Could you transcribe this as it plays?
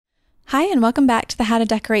Hi, and welcome back to the How to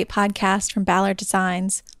Decorate podcast from Ballard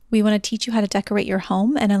Designs. We want to teach you how to decorate your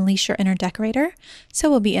home and unleash your inner decorator. So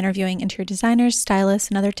we'll be interviewing interior designers, stylists,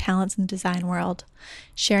 and other talents in the design world,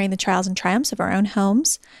 sharing the trials and triumphs of our own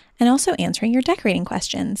homes, and also answering your decorating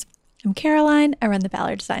questions. I'm Caroline. I run the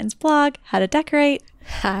Ballard Designs blog, How to Decorate.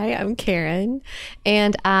 Hi, I'm Karen,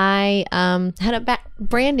 and I head up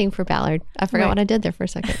branding for Ballard. I forgot what I did there for a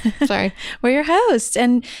second. Sorry. We're your host,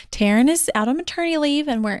 and Taryn is out on maternity leave,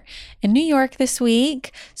 and we're in New York this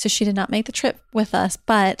week, so she did not make the trip with us,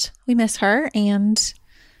 but we miss her, and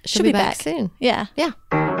she'll be back soon. Yeah. Yeah.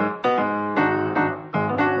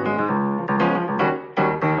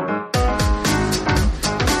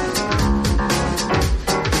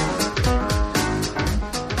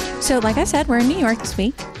 So like I said, we're in New York this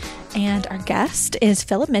week, and our guest is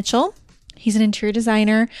Philip Mitchell. He's an interior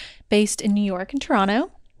designer based in New York and Toronto.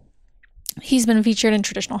 He's been featured in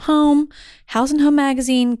Traditional Home, House and Home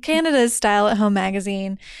Magazine, Canada's Style at Home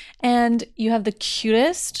Magazine, and you have the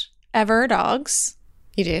cutest ever dogs.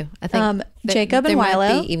 You do. I think Jacob and Wilo.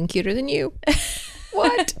 Might be even cuter than you.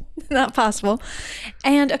 What? Not possible.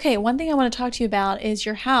 And okay, one thing I want to talk to you about is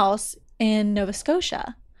your house in Nova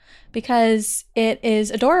Scotia, because it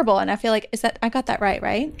is adorable. And I feel like, I got that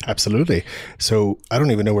right? Absolutely. So I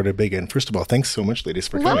don't even know where to begin. First of all, thanks so much, ladies,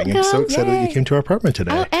 for coming. Welcome. I'm so excited that Yay. you came to our apartment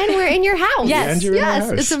today. Oh, and we're in your house. Yes. And you're in our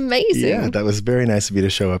house. It's amazing. Yeah, that was very nice of you to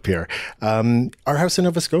show up here. Our house in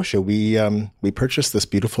Nova Scotia, we purchased this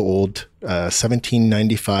beautiful old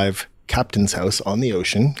 1795 captain's house on the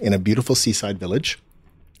ocean in a beautiful seaside village,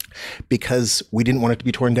 because we didn't want it to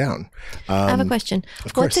be torn down. I have a question.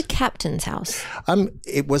 Of course. What's a captain's house?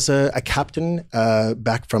 It was a captain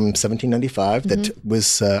back from 1795 that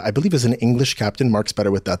was, I believe, was an English captain. Mark's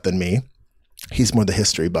better with that than me. He's more the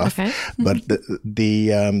history buff. Okay. But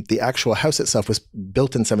the actual house itself was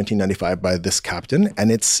built in 1795 by this captain,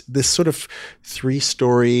 and it's this sort of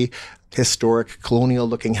 3-story historic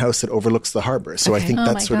colonial-looking house that overlooks the harbor. So I think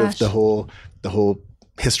that's sort of the whole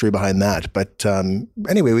history behind that. But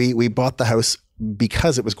anyway, we bought the house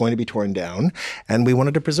because it was going to be torn down, and we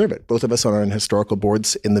wanted to preserve it. Both of us are on historical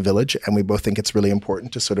boards in the village, and we both think it's really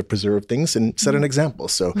important to sort of preserve things and set an example.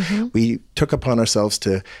 So we took upon ourselves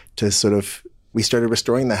to sort of, we started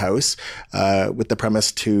restoring the house with the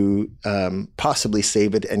premise to possibly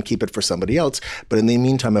save it and keep it for somebody else. But in the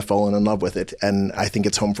meantime, I've fallen in love with it, and I think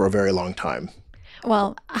it's home for a very long time.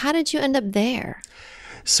 Well, How did you end up there?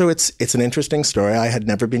 So it's an interesting story. I had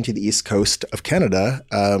never been to the east coast of Canada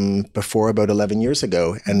before about 11 years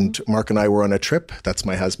ago. And Mark and I were on a trip. That's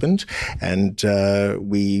my husband. And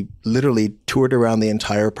we literally toured around the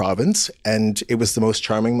entire province. And it was the most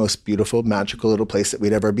charming, most beautiful, magical little place that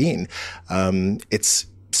we'd ever been. It's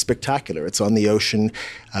spectacular. It's on the ocean.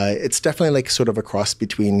 It's definitely like sort of a cross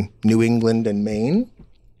between New England and Maine.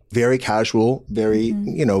 Very casual, very,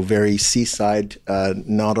 very seaside,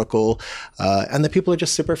 nautical. And the people are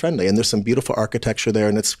just super friendly. And there's some beautiful architecture there,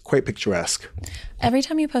 and it's quite picturesque. every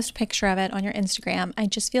time you post a picture of it on your Instagram, I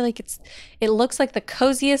just feel like it looks like the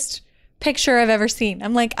coziest picture I've ever seen.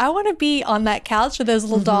 I'm like, I want to be on that couch with those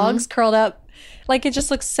little dogs curled up. Like, it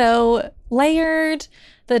just looks so layered,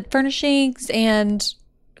 the furnishings, and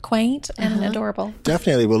quaint and adorable.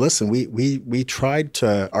 Definitely. Well, listen, we tried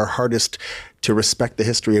our hardest to respect the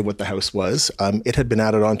history of what the house was. It had been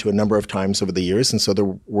added on to a number of times over the years, and so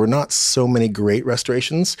there were not so many great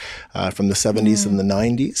restorations from the 70s and the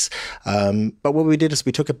 90s. But what we did is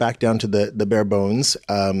we took it back down to the bare bones.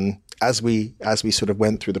 As we sort of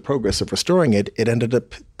went through the progress of restoring it, it ended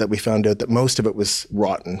up that we found out that most of it was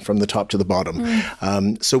rotten from the top to the bottom.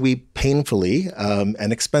 So we painfully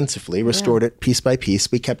and expensively restored it piece by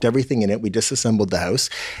piece. We kept everything in it. We disassembled the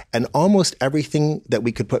house, and almost everything that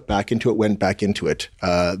we could put back into it went back into it.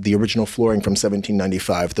 The original flooring from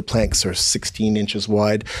 1795, the planks are 16 inches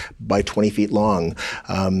wide by 20 feet long.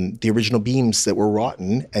 The original beams that were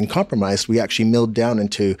rotten and compromised, we actually milled down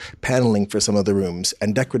into paneling for some of the rooms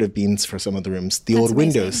and decorative beams for some of the rooms. The old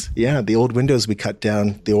windows. Yeah, the old windows we cut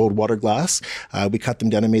down, the old water glass, we cut them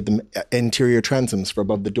down and made them interior transoms for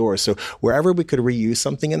above the door. So wherever we could reuse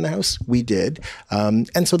something in the house, we did.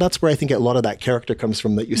 And so that's where I think a lot of that character comes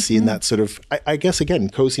from that you see in that sort of, I guess, again,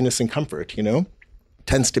 coziness and comfort,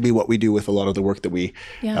 tends to be what we do with a lot of the work that we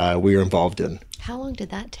are involved in. How long did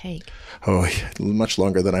that take? Oh, much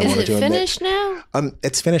longer than I wanted to admit. Is it finished now?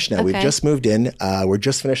 It's finished now. Okay. We've just moved in. We're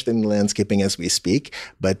just finished in the landscaping as we speak.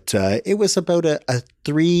 But it was about a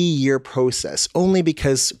 3-year process, only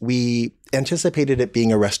because we anticipated it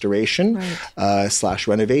being a restoration /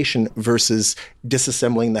 renovation versus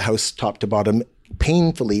disassembling the house top to bottom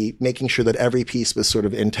painfully making sure that every piece was sort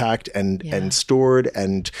of intact and stored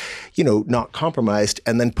and, not compromised,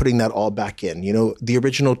 and then putting that all back in. The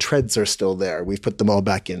original treads are still there. We've put them all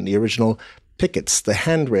back in. The original pickets, the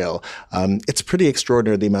handrail. It's pretty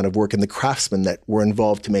extraordinary the amount of work and the craftsmen that were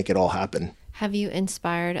involved to make it all happen. Have you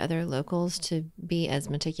inspired other locals to be as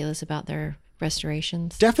meticulous about their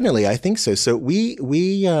restorations? Definitely, I think so. So we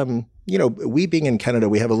being in Canada,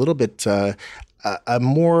 we have a little bit a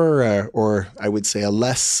more, or I would say a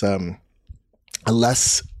less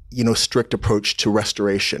strict approach to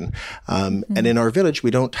restoration. And in our village,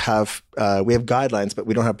 we don't have, we have guidelines, but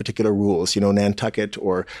we don't have particular rules. Nantucket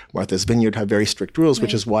or Martha's Vineyard have very strict rules,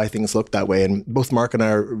 which is why things look that way. And both Mark and I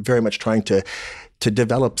are very much trying to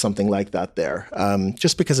develop something like that there,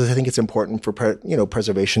 just because I think it's important for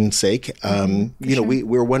preservation's sake.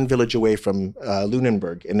 We're one village away from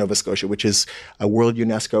Lunenburg in Nova Scotia, which is a World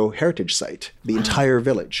UNESCO Heritage Site. The entire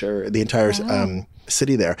village or the entire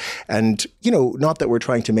city there, and not that we're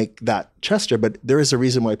trying to make that Chester, but there is a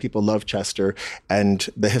reason why people love Chester and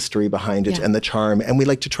the history behind it and the charm, and we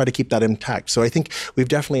like to try to keep that intact. So I think we've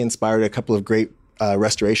definitely inspired a couple of great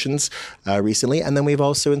restorations recently. And then we've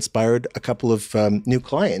also inspired a couple of new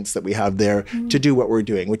clients that we have there to do what we're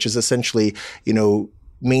doing, which is essentially,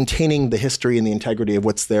 maintaining the history and the integrity of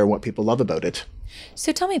what's there and what people love about it.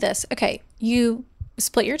 So tell me this. Okay, you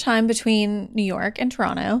split your time between New York and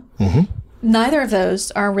Toronto. Neither of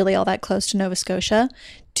those are really all that close to Nova Scotia.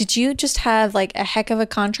 Did you just have like a heck of a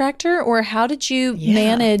contractor, or how did you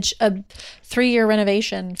manage a 3-year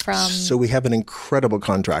renovation from? So we have an incredible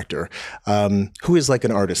contractor who is like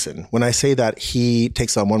an artisan. When I say that, he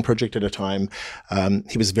takes on one project at a time.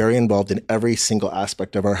 He was very involved in every single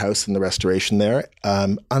aspect of our house and the restoration there.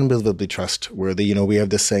 Unbelievably trustworthy. We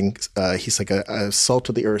have this saying, he's like a salt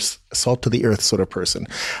to the earth sort of person.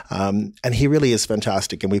 And he really is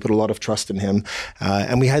fantastic. And we put a lot of trust in him.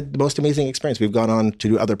 And we had the most amazing experience. We've gone on to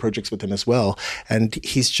do other projects with him as well. And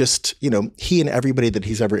he's just, he and everybody that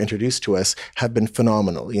he's ever introduced to us have been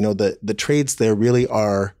phenomenal. The trades there really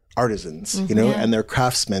are artisans, and they're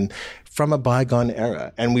craftsmen from a bygone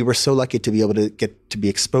era. And we were so lucky to be able to get to be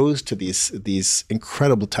exposed to these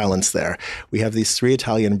incredible talents there. We have these 3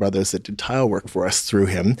 Italian brothers that did tile work for us through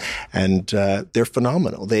him, and they're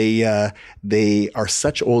phenomenal. They are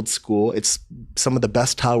such old school. It's some of the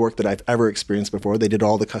best tile work that I've ever experienced before. They did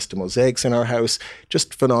all the custom mosaics in our house,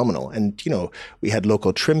 just phenomenal. And we had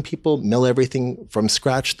local trim people mill everything from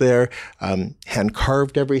scratch there, hand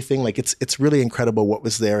carved everything. Like it's really incredible what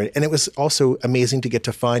was there, and it was also amazing to get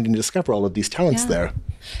to find and discover all of these talents there.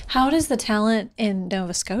 How does the talent in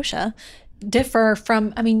Nova Scotia differ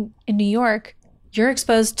from, in New York, you're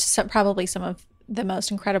exposed to probably some of the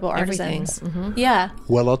most incredible artisans. Yeah.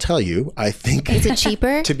 Well, I'll tell you, I think... Is it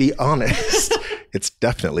cheaper? To be honest, it's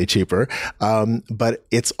definitely cheaper. But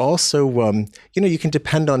it's also, you can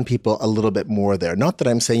depend on people a little bit more there. Not that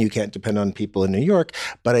I'm saying you can't depend on people in New York,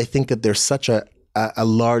 but I think that there's such a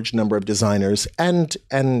large number of designers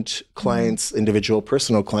and clients, individual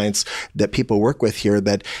personal clients that people work with here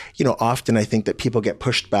that, often I think that people get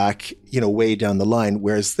pushed back, way down the line,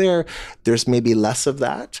 whereas there's maybe less of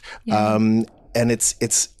that. Yeah. And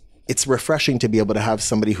it's refreshing to be able to have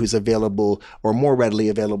somebody who's available or more readily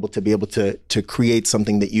available to be able to create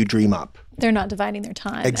something that you dream up. They're not dividing their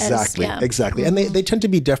time. Exactly. And they tend to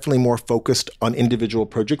be definitely more focused on individual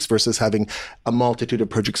projects versus having a multitude of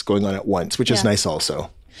projects going on at once, which is nice also.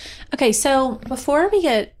 Okay, so before we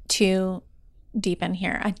get too deep in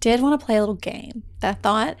here, I did want to play a little game that I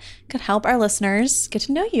thought could help our listeners get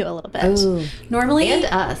to know you a little bit. Ooh. Normally, and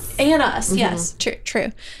us. Yes,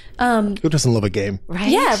 true. Who doesn't love a game? Right?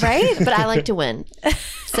 Yeah, right? But I like to win.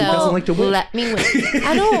 So Who doesn't like to win? Let me win.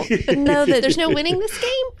 I don't know that There's no winning this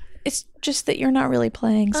game? It's just that you're not really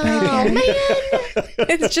playing. So Oh, man.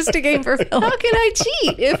 It's just a game for Phil. How can I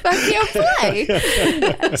cheat if I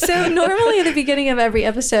can't play? So normally at the beginning of every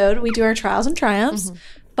episode, we do our trials and triumphs.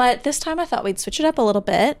 But this time I thought we'd switch it up a little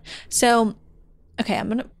bit. So, okay,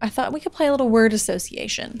 I thought we could play a little word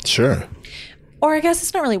association. Sure. Or I guess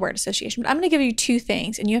it's not really word association, but I'm going to give you 2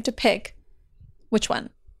 things and you have to pick which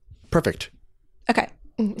one. Perfect. Okay.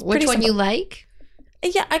 Which one you like?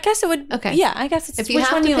 Yeah, I guess it would. Okay. Yeah, I guess it's if you which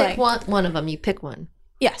have one to you pick like. one of them, you pick one.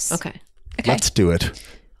 Yes. Okay. Let's do it.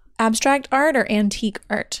 Abstract art or antique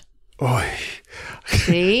art? Oh,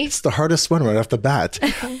 See? it's the hardest one right off the bat.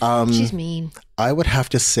 She's mean. I would have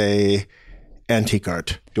to say antique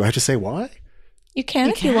art. Do I have to say why? You can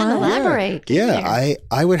if you want. Elaborate. Yeah,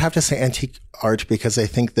 I would have to say antique art because I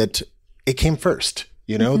think that it came first.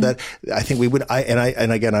 You know, that I think we would,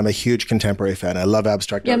 and again, I'm a huge contemporary fan. I love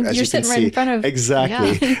abstract art. As you're you can sitting right see. in front of.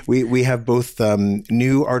 Exactly. Yeah. We have both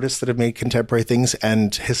new artists that have made contemporary things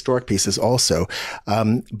and historic pieces also.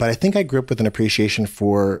 But I think I grew up with an appreciation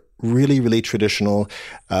for really, really traditional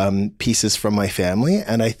pieces from my family.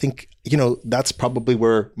 And I think, you know, that's probably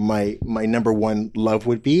where my number one love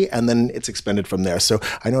would be. And then it's expanded from there. So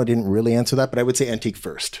I know I didn't really answer that, but I would say antique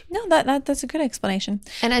first. No, that's a good explanation.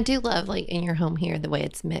 And I do love, like, in your home here, the way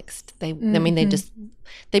it's mixed. I mean,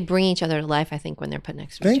 they bring each other to life, I think, when they're put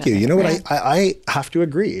next to each other. Thank you. You know what? I have to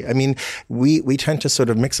agree. I mean, we tend to sort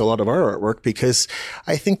of mix a lot of our artwork because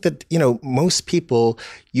I think that, you know, most people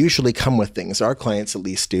usually come with things. Our clients at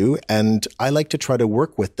least do. And I like to try to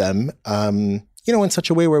work with them, you know, in such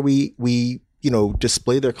a way where we you know,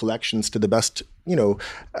 display their collections to the best, you know,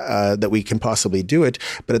 that we can possibly do it.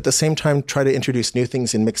 But at the same time, try to introduce new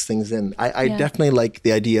things and mix things in. I definitely like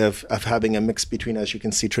the idea of having a mix between, as you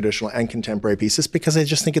can see, traditional and contemporary pieces because I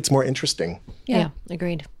just think it's more interesting. Yeah,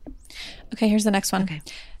 agreed. Okay, here's the next one. Okay.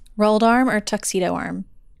 Rolled arm or tuxedo arm?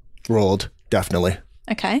 Rolled, definitely.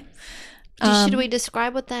 Okay. Should we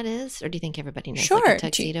describe what that is? Or do you think everybody knows? Sure. Like a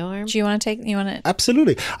tuxedo arm? Do you want to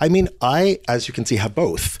Absolutely. I mean, as you can see, have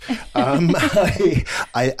both.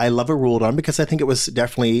 I love a rolled arm because I think it was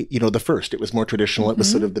definitely, you know, the first. It was more traditional. It was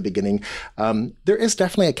sort of the beginning. There is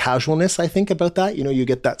definitely a casualness, I think, about that. You know, you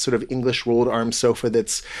get that sort of English rolled arm sofa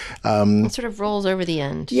that's... it sort of rolls over the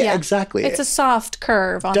end. Yeah, exactly. It's a soft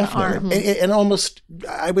curve on the arm. And almost,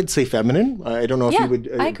 I would say feminine. I don't know if you would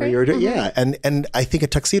agree or yeah. And I think a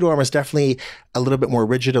tuxedo arm is definitely a little bit more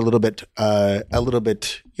rigid, a little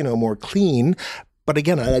bit, you know, more clean. But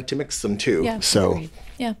again, I like to mix them too. Yeah. So Agreed.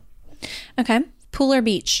 Yeah. Okay. Pool or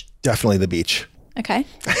beach? definitely the beach. Okay.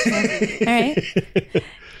 All right.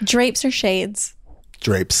 Drapes or shades?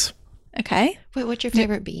 Drapes. Okay. Wait, what's your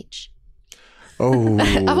favorite beach? Oh,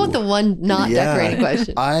 I want the one not decorated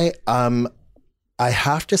question. I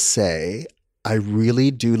have to say, I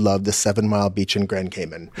really do love the 7 Mile Beach in Grand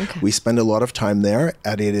Cayman. Okay. We spend a lot of time there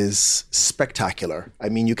and it is spectacular. I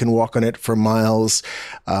mean, you can walk on it for miles.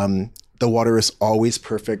 The water is always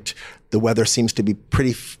perfect. The weather seems to be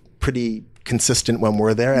pretty consistent when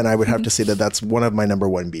we're there. And I would have to say that that's one of my number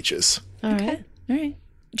one beaches. All right. Okay. All right.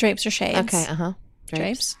 Drapes or shades? Okay.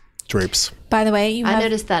 Drapes. Drapes. By the way, you have... I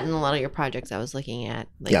noticed that in a lot of your projects I was looking at.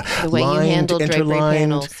 Like Yeah. the way Lined, you handle drapery interlined,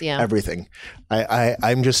 panels. Yeah. everything.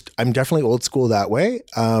 I'm definitely old school that way.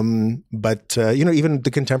 But you know, even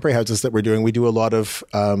the contemporary houses that we're doing, we do a lot of,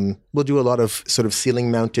 we'll do a lot of sort of ceiling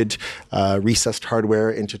mounted, recessed hardware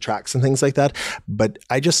into tracks and things like that. But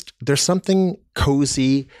there's something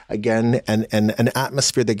cozy again, and an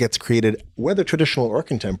atmosphere that gets created, whether traditional or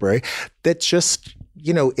contemporary, that's just,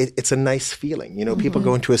 you know, it's a nice feeling. You know, people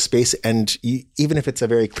go into a space and even if it's a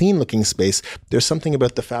very clean looking space, there's something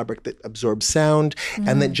about the fabric that absorbs sound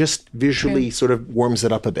and that just visually sort of warms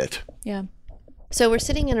it up a bit. Yeah. So we're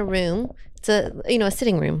sitting in a room. It's a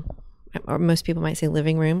sitting room, or most people might say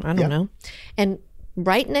living room. I don't know. And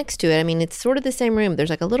right next to it, I mean, it's sort of the same room. There's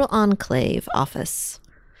like a little enclave office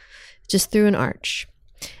just through an arch.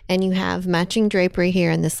 And you have matching drapery here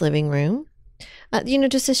in this living room.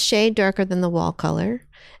 Just a shade darker than the wall color.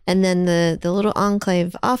 And then the little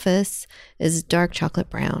enclave office is dark chocolate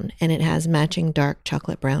brown, and it has matching dark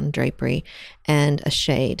chocolate brown drapery and a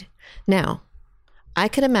shade. Now, I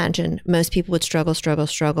could imagine most people would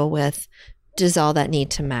struggle with, does all that need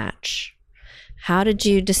to match? How did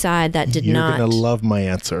you decide that did not? You're going to love my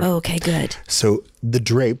answer. Oh, okay, good. So the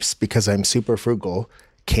drapes, because I'm super frugal,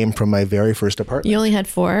 came from my very first apartment. You only had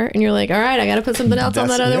 4, and you're like, all right, I got to put something else on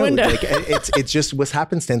that other window. Like, it's just was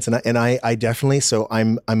happenstance, and I definitely. So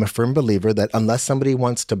I'm a firm believer that unless somebody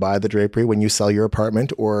wants to buy the drapery when you sell your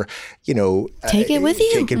apartment, or take it with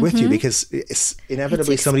you, because it's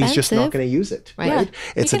inevitably somebody's just not going to use it. Right. Right?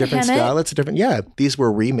 It's a different style. It's a different. Yeah, these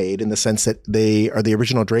were remade in the sense that they are the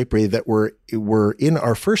original drapery that were in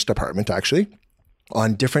our first apartment actually,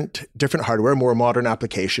 on different hardware, more modern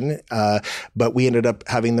application. But we ended up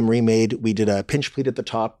having them remade. We did a pinch pleat at the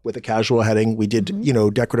top with a casual heading. We did,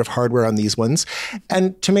 decorative hardware on these ones.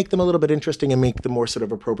 And to make them a little bit interesting and make them more sort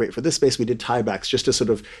of appropriate for this space, we did tiebacks just to sort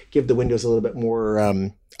of give the windows a little bit more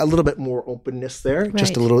openness there,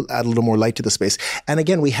 just add a little more light to the space. And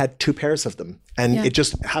again, we had 2 pairs of them, and it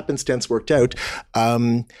just happenstance worked out.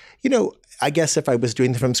 I guess if I was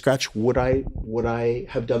doing them from scratch, would I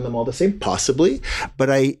have done them all the same? Possibly, but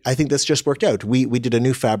I think this just worked out. We did a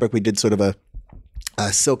new fabric. We did sort of a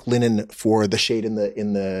silk linen for the shade in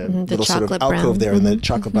the little sort of alcove there, in the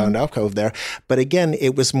chocolate brown alcove there. But again,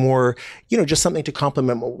 it was more, just something to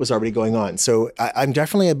complement what was already going on. So I'm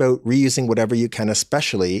definitely about reusing whatever you can,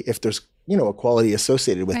 especially if there's a quality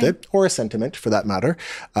associated with it, or a sentiment for that matter.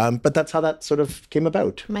 But that's how that sort of came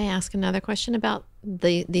about. May I ask another question about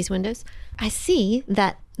these windows? I see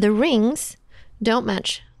that the rings don't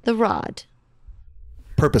match the rod.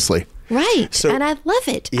 Purposely. Right. And I love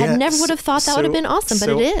it. I never would have thought that would have been awesome, but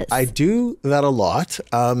it is. I do that a lot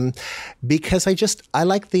because I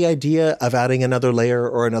like the idea of adding another layer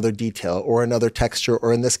or another detail or another texture,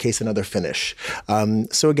 or in this case, another finish.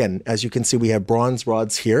 So again, as you can see, we have bronze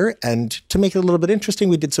rods here. And to make it a little bit interesting,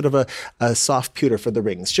 we did sort of a soft pewter for the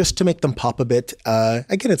rings, just to make them pop a bit.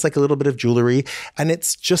 Again, it's like a little bit of jewelry, and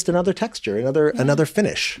it's just another texture, another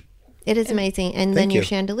finish. It is amazing. And then your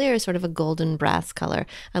chandelier is sort of a golden brass color.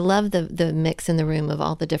 I love the mix in the room of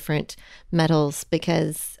all the different metals,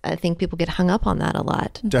 because I think people get hung up on that a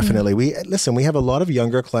lot. Definitely. We have a lot of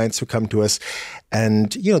younger clients who come to us,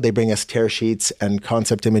 and they bring us tear sheets and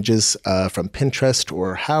concept images from Pinterest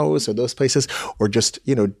or Houzz or those places, or just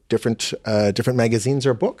different magazines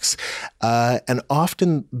or books. And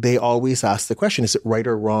often they always ask the question: is it right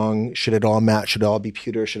or wrong? Should it all match? Should it all be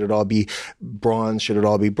pewter? Should it all be bronze? Should it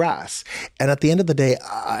all be brass? And at the end of the day,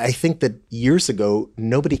 I think that years ago,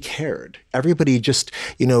 nobody cared. Everybody just,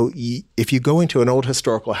 if you go into an old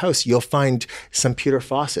historical house, you'll find some pewter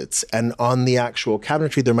faucets. And on the actual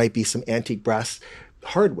cabinetry, there might be some antique brass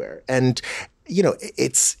hardware. And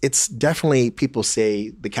it's definitely, people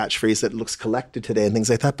say the catchphrase that looks collected today and things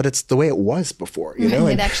like that, but it's the way it was before,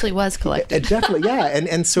 It actually was collected. Definitely, yeah.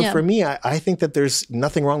 And so for me, I think that there's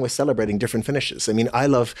nothing wrong with celebrating different finishes. I mean, I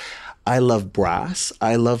love brass.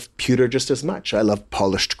 I love pewter just as much. I love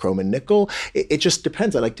polished chrome and nickel. It just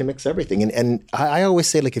depends. I like to mix everything. And I always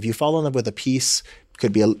say, like, if you fall in love with a piece,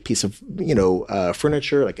 could be a piece of,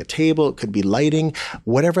 furniture, like a table, it could be lighting,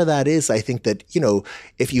 whatever that is. I think that,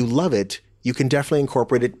 if you love it, you can definitely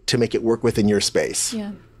incorporate it to make it work within your space.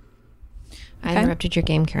 Yeah. I interrupted your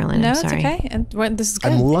game, Caroline. No, I'm sorry. it's okay. And this is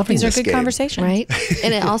good. I'm loving These this are good game. conversations. Right?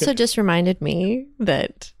 And it also just reminded me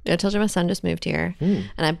that I told you my son just moved here, and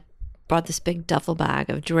I brought this big duffel bag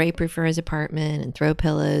of drapery for his apartment and throw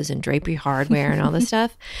pillows and drapery hardware and all this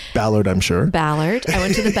stuff. Ballard, I'm sure. Ballard. I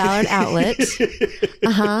went to the Ballard outlet.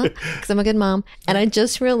 Because I'm a good mom. And I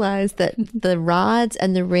just realized that the rods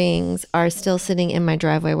and the rings are still sitting in my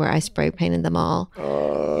driveway where I spray painted them all.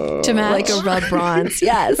 To match. Like a red bronze.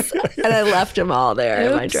 Yes. And I left them all there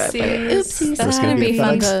in my driveway. Oopsies. That's There's going to be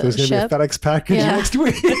fun to There's going to be a ship. FedEx package next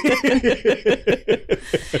week.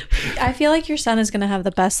 I feel like your son is going to have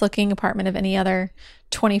the best looking apartment of any other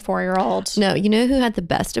 24-year-old. No, you know who had the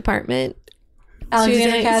best apartment?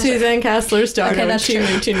 Alexander Kastler. Suzanne Kastler started Okay, when that's she true.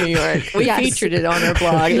 moved to New York. We Yes. featured it on our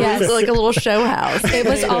blog. It Yes. was like a little show house. It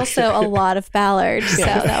was also a lot of Ballard, so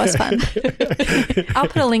that was fun. I'll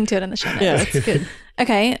put a link to it in the show notes. Yeah, it's good.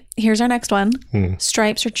 Okay, here's our next one.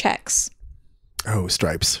 Stripes or checks? Oh,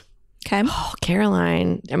 stripes. Okay. Oh,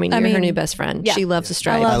 Caroline. I mean, you're her new best friend. yeah. She loves a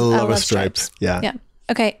stripe. I love a stripes. stripe. Yeah. Yeah.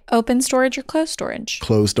 Okay, open storage or closed storage?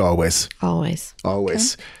 Closed always. Always.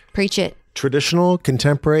 Always. Preach it. Traditional,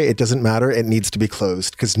 contemporary, it doesn't matter. It needs to be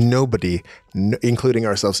closed because nobody, including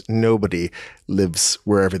ourselves, nobody lives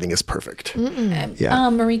where everything is perfect. Yeah.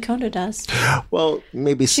 Marie Kondo does. Well,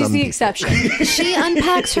 maybe She's some the people. exception. She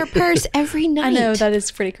unpacks her purse every night. I know, that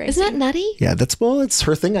is pretty crazy. Isn't that nutty? Yeah, it's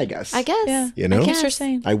her thing, I guess. I guess. Yeah. You know? I guess you're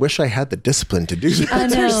saying. I wish I had the discipline to do that.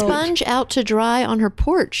 Puts her know. sponge out to dry on her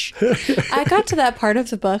porch. I got to that part of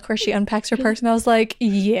the book where she unpacks her purse and I was like,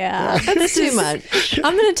 yeah, That's too much.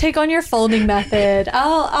 I'm going to take on your folding method.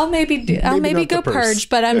 I'll maybe not the go purse. purge,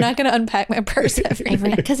 but I'm not going to unpack my purse every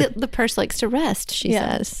night. Because the purse likes to rest, she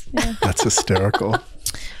says. Yeah. That's hysterical.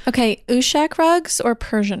 Okay, Ushak rugs or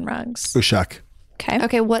Persian rugs? Ushak. Okay.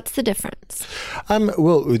 Okay, what's the difference?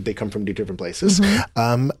 Well, they come from two different places.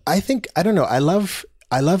 I don't know. I love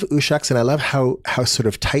Ushaks, and I love how sort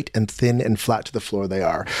of tight and thin and flat to the floor they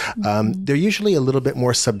are. They're usually a little bit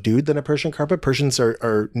more subdued than a Persian carpet. Persians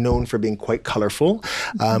are known for being quite colorful,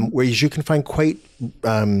 whereas you can find quite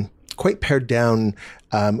pared down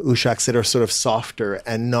Ushaks that are sort of softer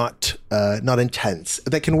and not intense,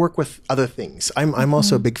 that can work with other things. I'm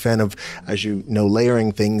also a big fan of, as you know,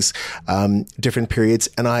 layering things, different periods,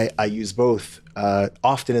 and I use both.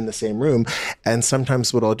 Often in the same room, and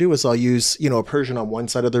sometimes what I'll do is I'll use a Persian on one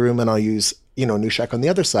side of the room, and I'll use an Ushak on the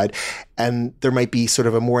other side, and there might be sort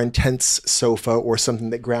of a more intense sofa or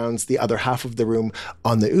something that grounds the other half of the room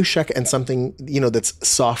on the Ushak, and something that's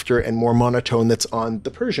softer and more monotone that's on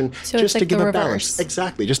the Persian, So just it's to like give the a balance. reverse.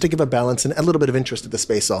 Exactly, just to give a balance and a little bit of interest to the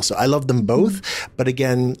space. Also, I love them both, but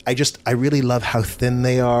again, I really love how thin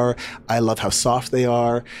they are. I love how soft they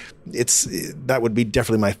are. that would be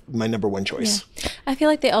definitely my number one choice. Yeah. I feel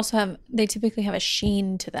like they typically have a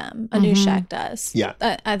sheen to them. A new shack does. Yeah.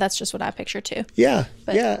 That's just what I picture too. Yeah.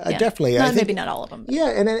 But, definitely. Maybe not all of them. But. Yeah.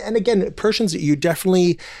 And again, Persians, you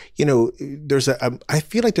definitely, I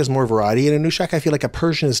feel like there's more variety in a new shack. I feel like a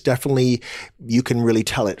Persian is definitely, you can really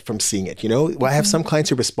tell it from seeing it, I have some clients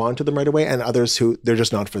who respond to them right away and others who they're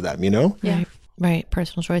just not for them, Yeah. Right,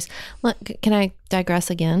 personal choice. Look, can I digress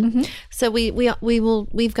again? Mm-hmm. So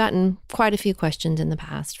we've gotten quite a few questions in the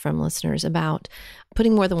past from listeners about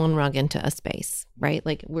putting more than one rug into a space, right?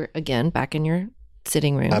 Like we're again back in your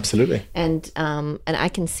sitting room. Absolutely. And I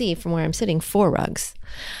can see from where I'm sitting 4 rugs.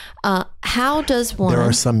 How does one? There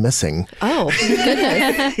are some missing. Oh,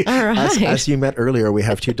 goodness. All right. As you met earlier, we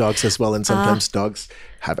have 2 dogs as well. And sometimes dogs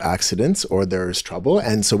have accidents or there's trouble.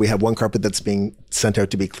 And so we have one carpet that's being sent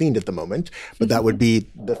out to be cleaned at the moment. But that would be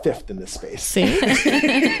the 5th in this space. See?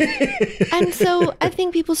 And so I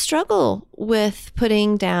think people struggle with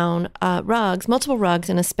putting down multiple rugs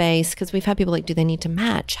in a space because we've had people like, do they need to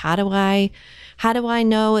match? How do I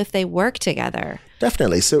know if they work together?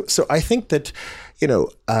 Definitely. So I think that,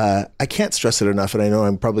 I can't stress it enough, and I know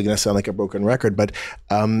I'm probably going to sound like a broken record, but,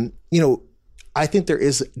 I think there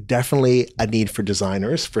is definitely a need for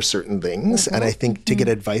designers for certain things. And I think to get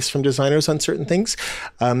advice from designers on certain things,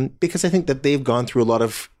 because I think that they've gone through a lot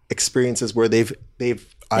of experiences where they've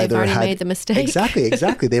either made the mistake. Exactly.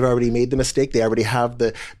 They've already made the mistake. They already have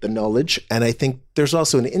the knowledge. And I think there's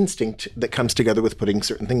also an instinct that comes together with putting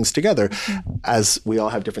certain things together, as we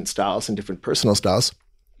all have different styles and different personal styles.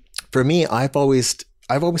 For me, I've always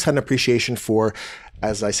had an appreciation for,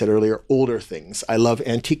 as I said earlier, older things. I love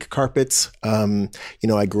antique carpets.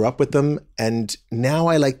 I grew up with them, and now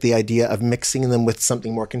I like the idea of mixing them with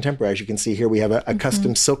something more contemporary. As you can see here, we have a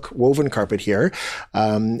custom silk woven carpet here,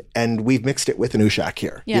 and we've mixed it with an Ushak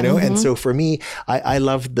here. And so for me, I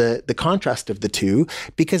love the contrast of the two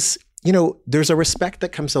because there's a respect that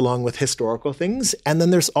comes along with historical things. And then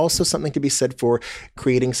there's also something to be said for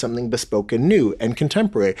creating something bespoke and new and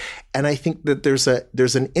contemporary. And I think that there's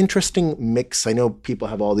an interesting mix. I know people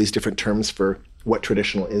have all these different terms for what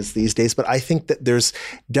traditional is these days, but I think that there's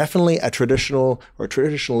definitely a traditional or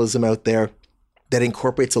traditionalism out there that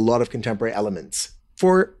incorporates a lot of contemporary elements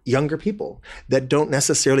for younger people that don't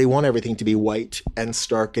necessarily want everything to be white and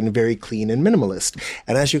stark and very clean and minimalist.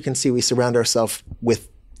 And as you can see, we surround ourselves with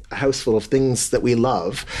a house full of things that we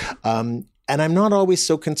love. And I'm not always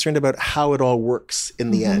so concerned about how it all works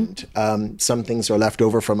in the end. Some things are left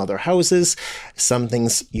over from other houses. Some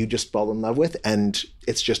things you just fall in love with and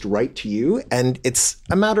it's just right to you. And it's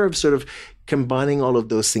a matter of sort of combining all of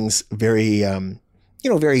those things very,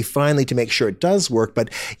 very finely to make sure it does work. But,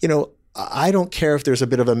 I don't care if there's a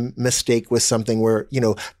bit of a mistake with something where,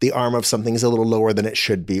 the arm of something is a little lower than it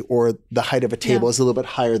should be, or the height of a table is a little bit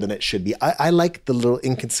higher than it should be. I like the little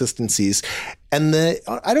inconsistencies. And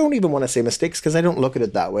I don't even want to say mistakes because I don't look at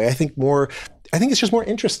it that way. I think it's just more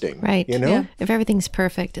interesting. Right. Yeah. If everything's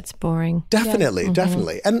perfect, it's boring.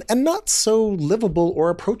 Definitely. And not so livable or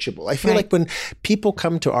approachable. I feel like when people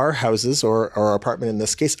come to our houses or our apartment in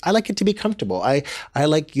this case, I like it to be comfortable. I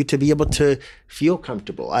like you to be able to feel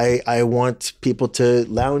comfortable. I want people to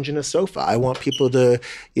lounge in a sofa. I want people to,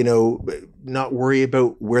 not worry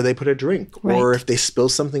about where they put a drink or if they spill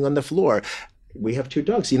something on the floor. We have 2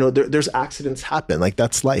 dogs. There's accidents happen. Like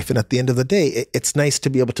that's life. And at the end of the day, it's nice to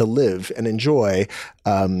be able to live and enjoy,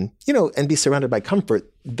 and be surrounded by comfort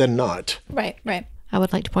than not. Right. I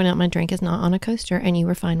would like to point out my drink is not on a coaster and you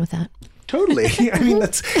were fine with that. Totally. I mean,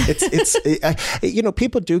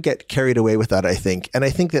 people do get carried away with that, I think. And I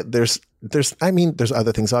think that there's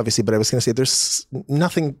other things, obviously, but I was going to say there's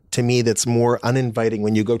nothing to me that's more uninviting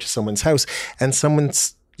when you go to someone's house and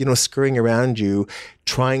someone's, scurrying around you,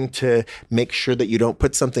 trying to make sure that you don't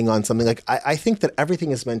put something on something. Like, I think that everything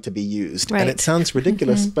is meant to be used. And it sounds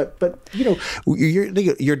ridiculous, but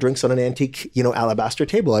your drink's on an antique, alabaster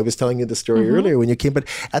table. I was telling you the story earlier when you came, but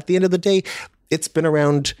at the end of the day, it's been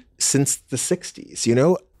around since the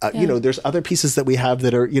 60s, there's other pieces that we have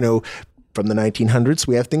that are, from the 1900s,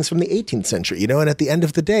 we have things from the 18th century, and at the end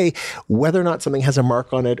of the day, whether or not something has a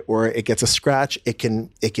mark on it or it gets a scratch, it can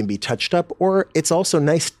be touched up, or it's also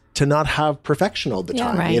nice to not have perfection all the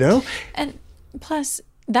time, And plus,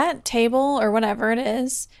 that table or whatever it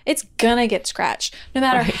is, it's gonna get scratched. No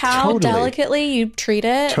matter how delicately you treat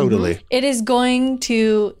it, it is going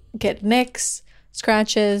to get nicks,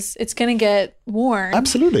 scratches. It's going to get worn.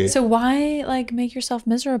 Absolutely. So why make yourself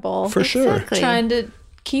miserable? For sure. Trying to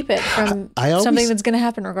keep it from I always- something that's going to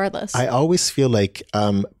happen regardless? I always feel like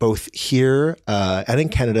both here and in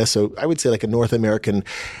Canada, so I would say like a North American,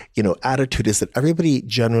 attitude is that everybody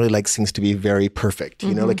generally likes things to be very perfect.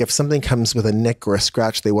 Like if something comes with a nick or a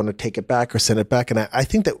scratch, they want to take it back or send it back. And I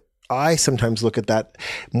think that I sometimes look at that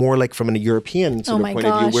more like from a European sort of point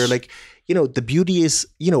of view, where like, the beauty is,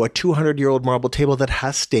 a 200-year-old marble table that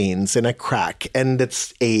has stains and a crack and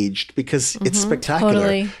that's aged because it's spectacular.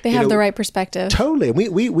 Totally. They have the right perspective. Totally.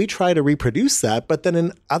 We try to reproduce that, but then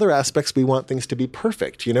in other aspects, we want things to be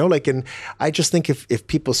perfect, and I just think if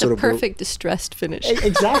people sort of perfect distressed finish.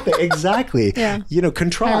 Exactly. Yeah.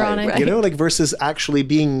 Contrive, Ironic. like versus actually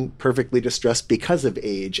being perfectly distressed because of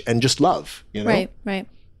age and just love, Right.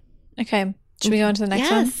 Okay. Should we go on to the next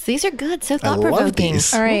one? Yes, these are good. So I love thought-provoking.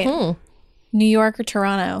 these. All right. New York or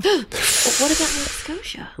Toronto? What about Nova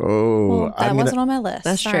Scotia? Oh, Well, that wasn't on my list.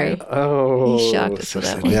 That's Sorry. true. Oh, He shocked us with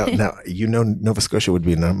that one. Now, Nova Scotia would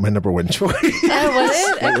be my number one choice. Oh, was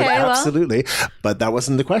it? It would, Okay, well. absolutely. But that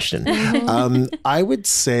wasn't the question. I would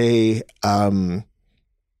say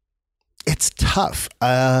it's tough.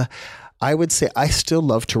 I would say I still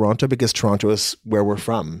love Toronto because Toronto is where we're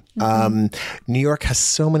from. New York has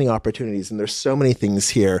so many opportunities and there's so many things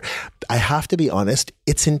here. I have to be honest,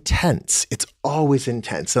 it's intense. It's always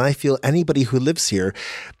intense. And I feel anybody who lives here,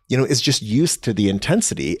 is just used to the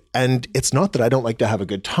intensity. And it's not that I don't like to have a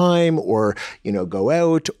good time or, go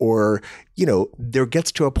out or, there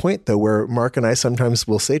gets to a point though where Mark and I sometimes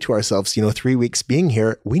will say to ourselves, 3 weeks being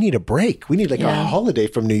here, we need a break. We need like a holiday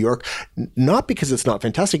from New York, not because it's not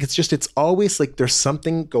fantastic. It's just, it's always like there's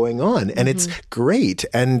something going on and it's great.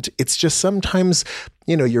 And it's just sometimes,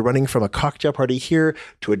 you're running from a cocktail party here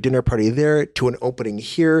to a dinner party there to an opening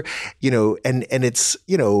here, and it's,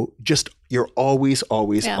 just you're always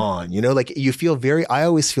on, like I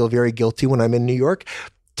always feel very guilty when I'm in New York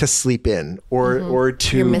to sleep in or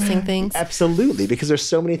to You're missing things. Absolutely, because there's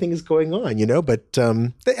so many things going on, but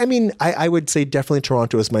I would say definitely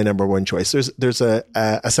Toronto is my number one choice. There's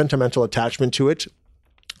a sentimental attachment to it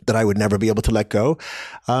that I would never be able to let go.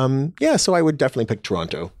 So I would definitely pick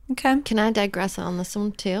Toronto. Okay. Can I digress on this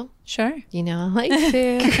one too? Sure. I like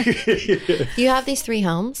to. You have these 3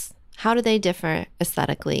 homes. How do they differ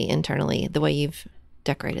aesthetically, internally, the way you've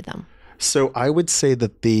decorated them? So I would say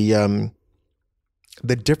that the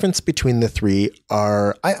difference between the 3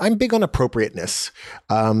 are, I'm big on appropriateness.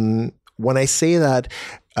 When I say that,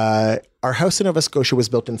 our house in Nova Scotia was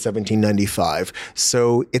built in 1795.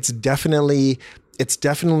 So it's definitely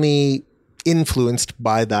influenced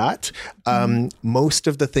by that. Most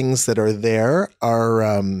of the things that are there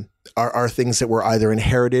are things that were either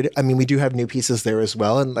inherited. I mean, we do have new pieces there as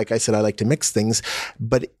well. And like I said, I like to mix things,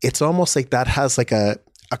 but it's almost like that has like a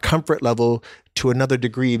comfort level to another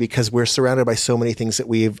degree because we're surrounded by so many things that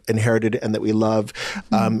we've inherited and that we love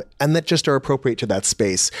and that just are appropriate to that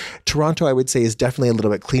space. Toronto, I would say, is definitely a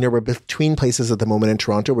little bit cleaner. We're between places at the moment in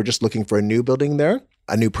Toronto. We're just looking for a new building there.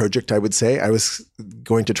 A new project, I would say. I was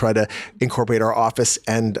going to try to incorporate our office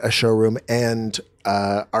and a showroom and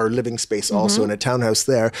our living space also in a townhouse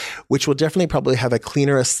there, which will definitely probably have a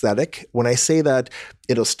cleaner aesthetic. When I say that,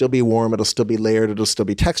 it'll still be warm, it'll still be layered, it'll still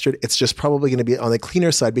be textured. It's just probably going to be on the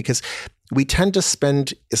cleaner side because we tend to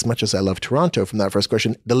spend, as much as I love Toronto from that first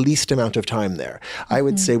question, the least amount of time there. I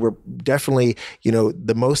would say we're definitely,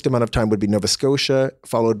 the most amount of time would be Nova Scotia,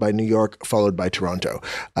 followed by New York, followed by Toronto.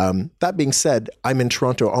 That being said, I'm in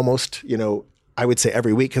Toronto almost, I would say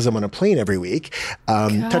every week because I'm on a plane every week,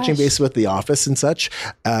 touching base with the office and such,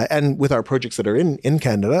 and with our projects that are in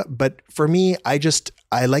Canada. But for me, I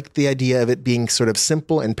like the idea of it being sort of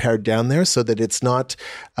simple and pared down there so that it's not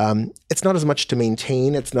as much to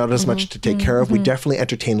maintain. It's not as much to take care of. We definitely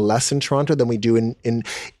entertain less in Toronto than we do in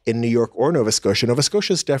New York or Nova Scotia. Nova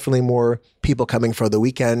Scotia is definitely more people coming for the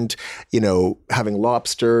weekend, having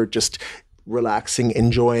lobster, just relaxing,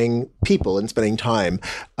 enjoying people and spending time.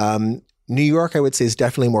 New York, I would say, is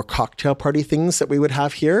definitely more cocktail party things that we would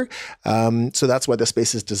have here. So that's why the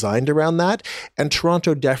space is designed around that. And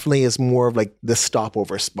Toronto definitely is more of like the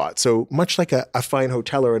stopover spot. So much like a fine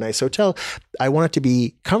hotel or a nice hotel, I want it to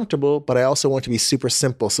be comfortable, but I also want it to be super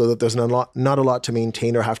simple so that there's not a lot to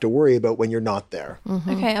maintain or have to worry about when you're not there.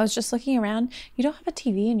 Okay, I was just looking around. You don't have a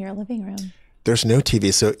TV in your living room. There's no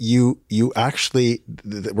TV. So you actually,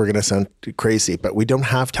 we're going to sound crazy, but we don't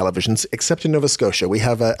have televisions except in Nova Scotia. We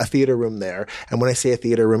have a theater room there. And when I say a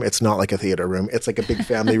theater room, it's not like a theater room. It's like a big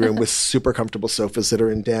family room with super comfortable sofas that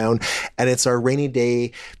are in down. And it's our rainy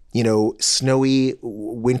day snowy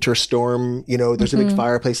winter storm, there's a big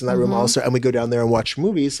fireplace in that room also. And we go down there and watch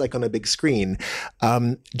movies like on a big screen.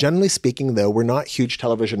 Generally speaking, though, we're not huge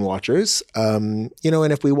television watchers. And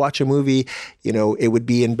if we watch a movie, it would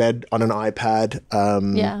be in bed on an iPad.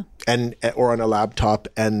 Or on a laptop.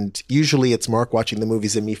 And usually it's Mark watching the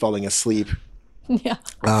movies and me falling asleep. Yeah.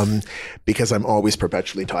 Because I'm always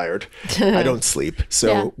perpetually tired. I don't sleep.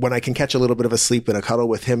 So when I can catch a little bit of a sleep in a cuddle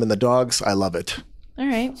with him and the dogs, I love it. All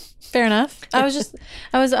right. Fair enough. I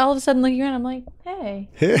was all of a sudden looking around. I'm like, hey.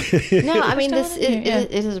 No, I mean,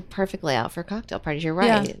 it is a perfect layout for cocktail parties. You're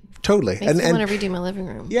right. Yeah. Totally. Makes me want to redo my living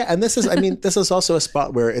room. Yeah. And this is also a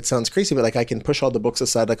spot where it sounds crazy, but like I can push all the books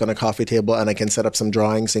aside, like on a coffee table, and I can set up some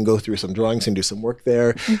drawings and go through some drawings and do some work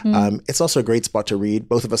there. It's also a great spot to read.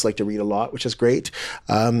 Both of us like to read a lot, which is great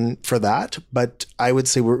for that. But I would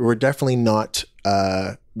say we're definitely not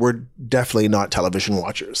television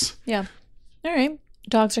watchers. Yeah. All right.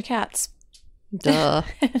 Dogs or cats? Duh.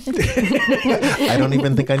 I don't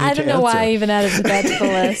even think I need to answer. I don't know why I even added that to the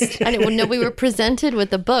list. I didn't know we were presented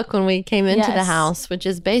with a book when we came into the house, which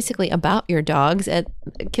is basically about your dogs at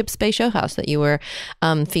Kips Bay Show House that you were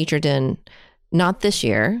featured in, not this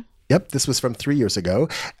year. Yep, this was from 3 years ago.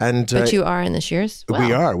 But you are in this year's?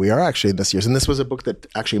 Well. We are actually in this year's. And this was a book that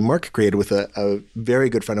actually Mark created with a very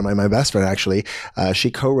good friend of mine, my best friend actually. She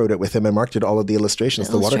co-wrote it with him and Mark did all of the illustrations,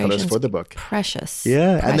 the watercolors for the book. Precious.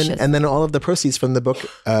 Yeah, precious. And then all of the proceeds from the book,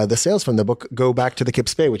 the sales from the book go back to the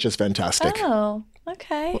Kips Bay, which is fantastic. Oh,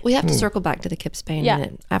 okay. We have to circle back to the Kips Bay in a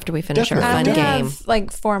minute after we finish our fun game. Have like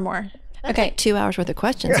 4 more. Okay, like 2 hours worth of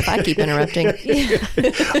questions if I keep interrupting.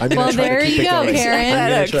 Well, there you go,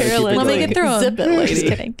 Karen. Carolyn, let me get through them. Zip it, lady. Just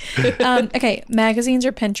kidding. Okay, magazines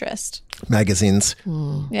or Pinterest? Magazines.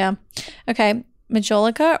 Yeah. Okay,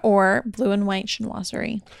 Majolica or blue and white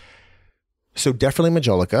chinoiserie? So definitely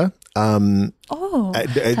Majolica.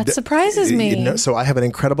 That surprises me. So I have an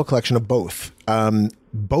incredible collection of both.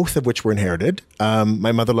 Both of which were inherited.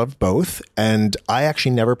 My mother loved both. And I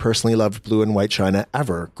actually never personally loved blue and white china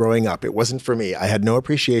ever growing up. It wasn't for me. I had no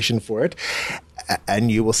appreciation for it.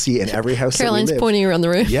 And you will see in every house Caroline's that we live. Pointing around the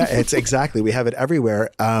room. Yeah, it's exactly. We have it everywhere.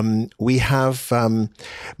 We have,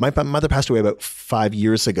 my mother passed away about 5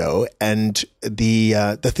 years ago. And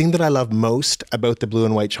the thing that I love most about the blue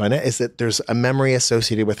and white china is that there's a memory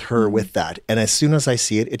associated with her with that. And as soon as I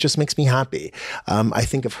see it, it just makes me happy. I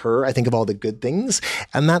think of her. I think of all the good things.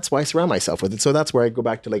 And that's why I surround myself with it. So that's where I go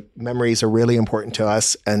back to, like, memories are really important to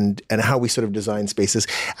us and how we sort of design spaces.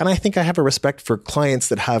 And I think I have a respect for clients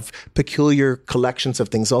that have peculiar collections of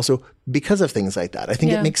things also because of things like that. I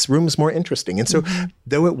think it makes rooms more interesting. And so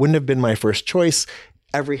though it wouldn't have been my first choice,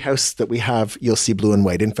 every house that we have, you'll see blue and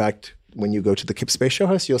white. In fact, when you go to the Kips Bay Show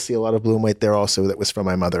House, you'll see a lot of blue and white there also. That was from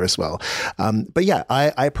my mother as well. But yeah,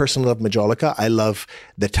 I personally love Majolica. I love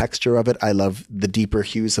the texture of it. I love the deeper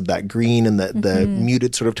hues of that green and the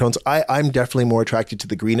muted sort of tones. I'm definitely more attracted to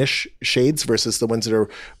the greenish shades versus the ones that are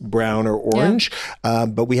brown or orange. Yeah.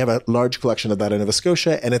 But we have a large collection of that in Nova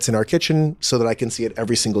Scotia, and it's in our kitchen so that I can see it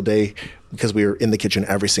every single day because we're in the kitchen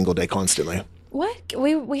every single day constantly. What?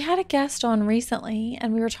 We had a guest on recently,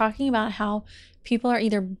 and we were talking about how people are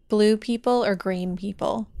either blue people or green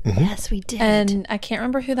people. Yes, we did. And I can't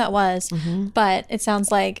remember who that was, but it sounds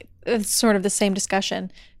like it's sort of the same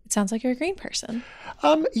discussion. It sounds like you're a green person.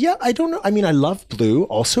 Yeah, I don't know. I mean, I love blue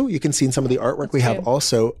also. You can see in some of the artwork we have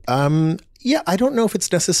also. Yeah, I don't know if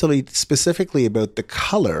it's necessarily specifically about the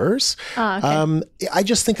colors. Okay. I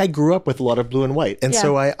just think I grew up with a lot of blue and white. And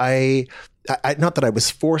so I not that I was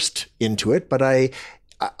forced into it, but it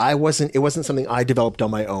wasn't something I developed on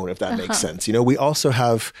my own, if that makes sense. You know, we also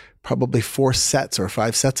have probably 4 sets or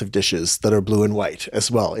 5 sets of dishes that are blue and white as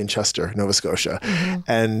well in Chester, Nova Scotia.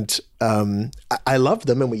 And I love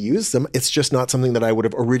them and we use them. It's just not something that I would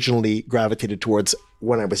have originally gravitated towards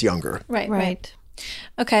when I was younger. Right.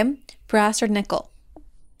 Okay. Brass or nickel?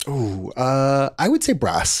 Oh, I would say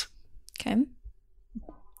brass. Okay.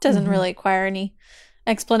 Doesn't really require any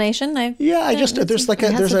explanation. There's like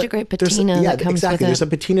there's such a great patina that comes with it. There's a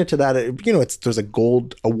patina to that. You know, there's a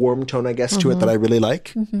warm tone, I guess, to it that I really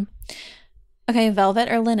like. Okay,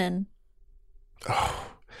 velvet or linen? Oh,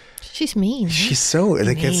 she's mean. She's so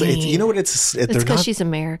like it's you know what it's because she's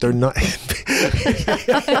American. They're not.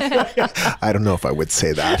 I don't know if I would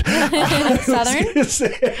say that.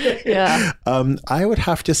 Southern. Yeah. I would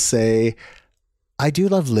have to say I do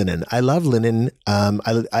love linen. I love linen.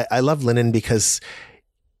 I love linen because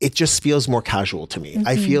it just feels more casual to me.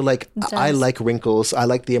 I feel like I like wrinkles. I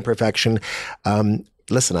like the imperfection.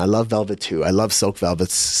 Listen, I love velvet too. I love silk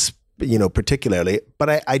velvets particularly,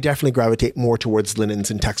 but I definitely gravitate more towards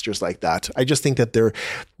linens and textures like that. I just think that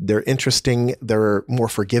they're interesting, they're more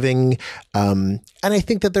forgiving, and I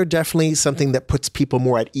think that they're definitely something that puts people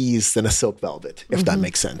more at ease than a silk velvet, if that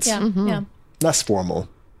makes sense. Yeah. Yeah. Less formal.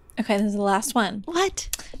 Okay, this is the last one. What?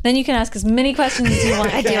 Then you can ask as many questions as you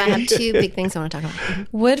want. I do. I have two big things I want to talk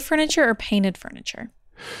about. Wood furniture or painted furniture?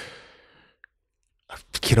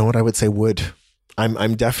 You know what? I would say wood.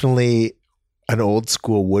 I'm definitely an old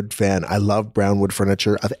school wood fan. I love brown wood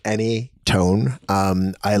furniture of any tone.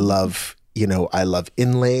 I love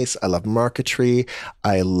inlays. I love marquetry.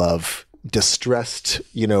 I love distressed,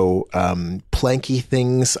 planky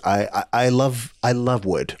things. I love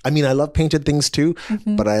wood. I mean, I love painted things too,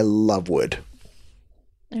 but I love wood.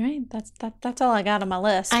 All right, that's all I got on my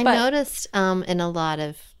list. I noticed in a lot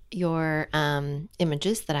of your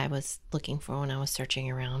images that I was looking for when I was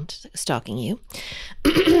searching around, stalking you,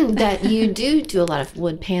 that you do a lot of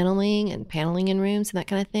wood paneling and paneling in rooms and that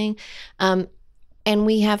kind of thing. And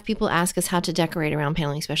we have people ask us how to decorate around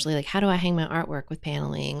paneling, especially like, how do I hang my artwork with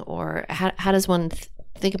paneling? Or how does one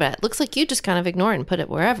think about it? Looks like you just kind of ignore it and put it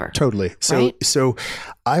wherever. Totally. Right? So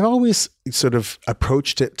I've always sort of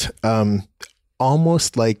approached it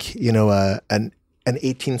almost like, an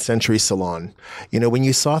 18th century salon. When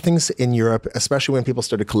you saw things in Europe, especially when people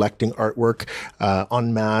started collecting artwork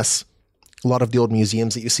en masse, a lot of the old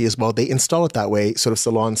museums that you see as well, they install it that way, sort of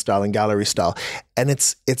salon style and gallery style. And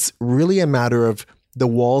it's really a matter of the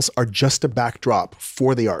walls are just a backdrop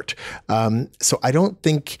for the art. So I don't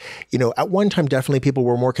think, at one time, definitely people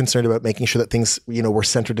were more concerned about making sure that things, were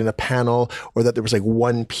centered in a panel or that there was like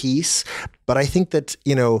one piece. But I think that,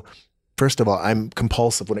 first of all, I'm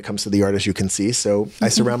compulsive when it comes to the art, as you can see. So I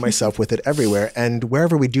surround myself with it everywhere. And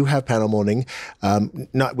wherever we do have panel molding,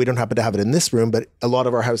 we don't happen to have it in this room, but a lot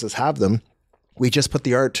of our houses have them. We just put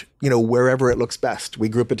the art, wherever it looks best. We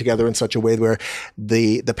group it together in such a way where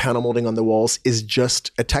the panel molding on the walls is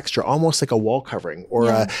just a texture, almost like a wall covering or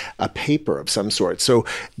a paper of some sort, so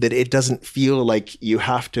that it doesn't feel like you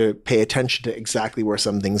have to pay attention to exactly where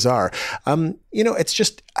some things are.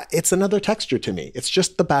 It's another texture to me. It's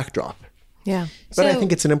just the backdrop. Yeah. But I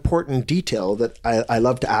think it's an important detail that I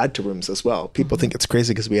love to add to rooms as well. People think it's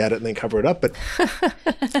crazy because we add it and then cover it up, but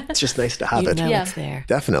it's just nice to have it. It's there.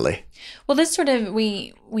 Definitely. Well, this sort of,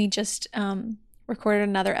 we just recorded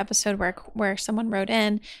another episode where someone wrote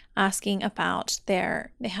in asking about they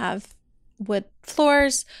have wood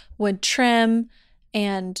floors, wood trim,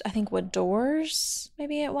 and I think wood doors,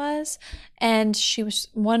 maybe it was. And she was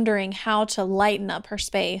wondering how to lighten up her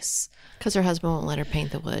space. Because her husband won't let her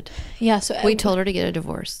paint the wood. Yeah. So we told her to get a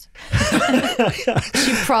divorce.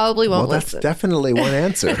 She probably won't listen. That's definitely one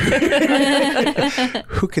answer.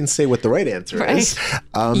 Who can say what the right answer is?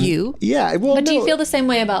 You? Yeah. Well, but do you feel the same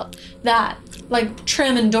way about that? Like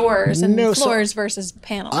trim and doors and floors versus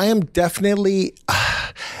panels? I'm definitely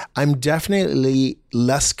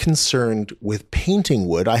less concerned with painting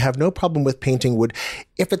wood. I have no problem with painting wood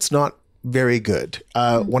if it's not very good.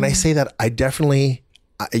 When I say that, I definitely,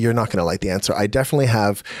 you're not going to like the answer. I definitely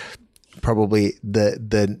have probably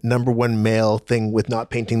the number one male thing with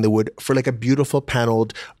not painting the wood for like a beautiful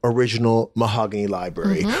paneled original mahogany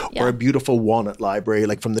library or a beautiful walnut library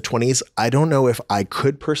like from the 20s. I don't know if I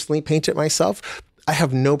could personally paint it myself. I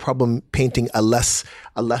have no problem painting a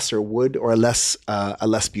lesser wood or a less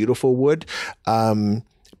beautiful wood.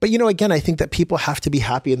 But, again, I think that people have to be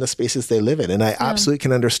happy in the spaces they live in. And I absolutely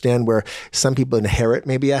can understand where some people inherit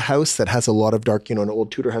maybe a house that has a lot of dark, an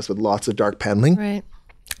old Tudor house with lots of dark paneling. Right.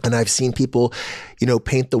 And I've seen people,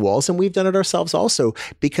 paint the walls, and we've done it ourselves also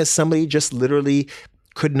because somebody just literally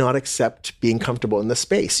could not accept being comfortable in the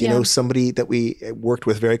space. Somebody that we worked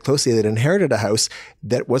with very closely that inherited a house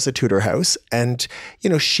that was a Tudor house. And,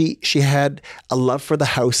 she had a love for the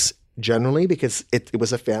house generally because it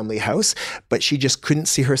was a family house, but she just couldn't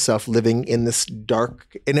see herself living in this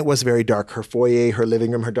dark, and it was very dark. Her foyer, her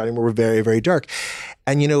living room, her dining room were very, very dark.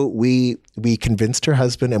 And, we convinced her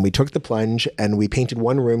husband and we took the plunge and we painted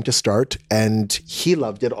one room to start, and he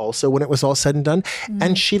loved it also when it was all said and done.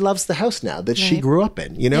 And she loves the house now that she grew up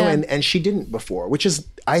in, and she didn't before, which is,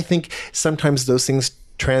 I think sometimes those things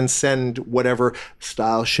transcend whatever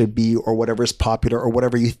style should be or whatever is popular or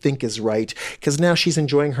whatever you think is right, because now she's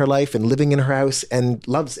enjoying her life and living in her house and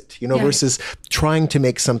loves it, versus trying to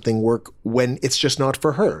make something work when it's just not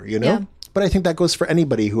for her, But I think that goes for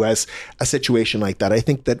anybody who has a situation like that. I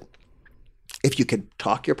think that if you could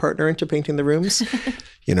talk your partner into painting the rooms,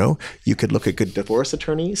 you could look at good divorce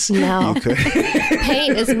attorneys. No. You could.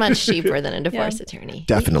 Paint is much cheaper than a divorce attorney.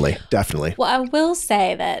 Definitely. Well, I will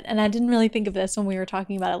say that, and I didn't really think of this when we were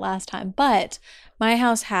talking about it last time, but my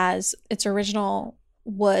house has its original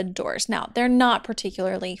wood doors. Now, they're not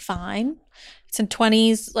particularly fine. It's in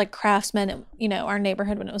 20s, like Craftsman, you know, our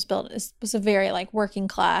neighborhood when it was built was a very like working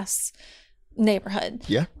class neighborhood.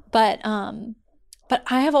 Yeah. But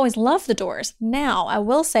I have always loved the doors. Now, I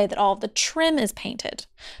will say that all of the trim is painted.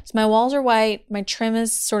 So my walls are white. My trim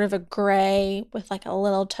is sort of a gray with like a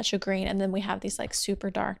little touch of green. And then we have these like super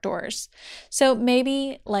dark doors. So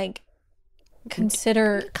maybe like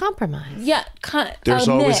consider compromise. Yeah. There's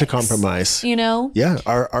always mix, a compromise. You know? Yeah.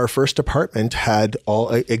 Our first apartment had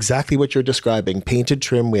all exactly what you're describing. Painted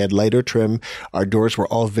trim. We had lighter trim. Our doors were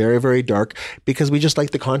all very, very dark because we just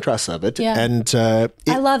like the contrast of it. Yeah. And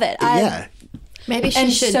I love it. Yeah. Maybe she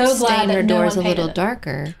And should so glad stain that her no doors one a little painted it.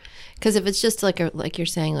 darker. Because if it's just like you're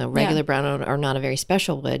saying, a regular brown or not a very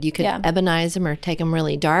special wood, you could ebonize them or take them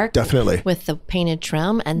really dark. Definitely. With the painted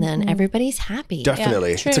trim, and then everybody's happy. Definitely.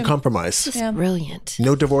 Yeah, it's a true. compromise. It's brilliant.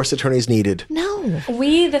 No divorce attorneys needed. No.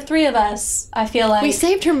 The three of us, I feel like We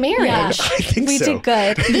saved her marriage. Yeah, I think we so. did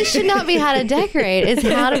good. This should not be how to decorate. It's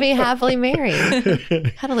how to be happily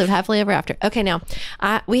married. How to live happily ever after. Okay, now,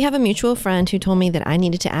 we have a mutual friend who told me that I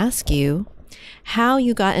needed to ask you how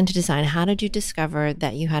you got into design. How did you discover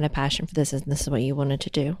that you had a passion for this and this is what you wanted to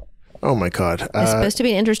do? Oh my God. It's supposed to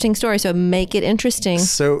be an interesting story, so make it interesting.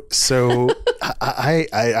 So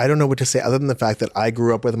I don't know what to say other than the fact that I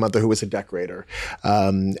grew up with a mother who was a decorator,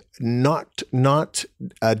 not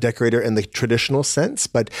a decorator in the traditional sense,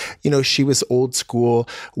 but you know, she was old school,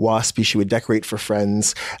 waspy. She would decorate for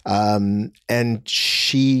friends, and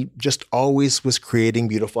she just always was creating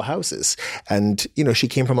beautiful houses. And you know, she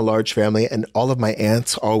came from a large family, and all of my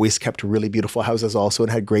aunts always kept really beautiful houses also,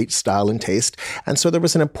 and had great style and taste. And so there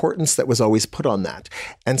was an importance that was always put on that.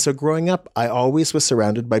 And so growing up, I always was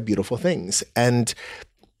surrounded by beautiful things. And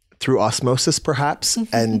through osmosis, perhaps,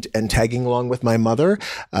 and tagging along with my mother,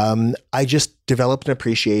 I just developed an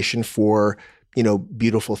appreciation for, you know,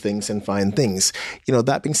 beautiful things and fine things. You know,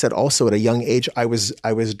 that being said, also at a young age, I was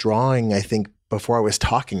drawing, I think, before I was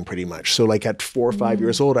talking pretty much. So like at 4 or 5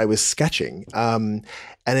 years old, I was sketching. And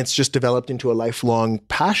it's just developed into a lifelong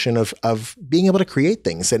passion of being able to create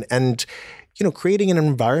things and you know, creating an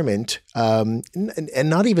environment, and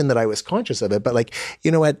not even that I was conscious of it, but like,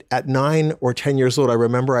 you know, at 9 or 10 years old, I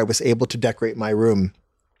remember I was able to decorate my room,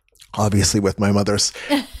 obviously with my mother's,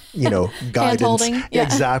 you know, guidance. Hand-holding. Yeah.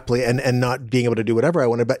 Exactly. And not being able to do whatever I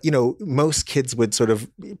wanted. But, you know, most kids would sort of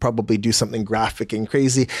probably do something graphic and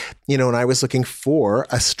crazy, you know, and I was looking for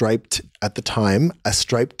a striped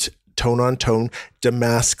tone-on-tone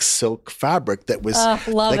damask silk fabric that was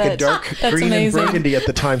love like a it. dark That's green amazing. and burgundy at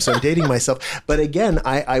the time. So I'm dating myself. But again,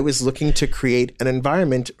 I was looking to create an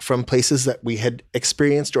environment from places that we had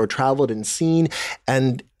experienced or traveled and seen.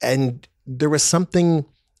 And there was something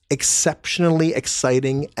exceptionally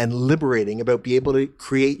exciting and liberating about being able to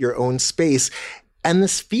create your own space. And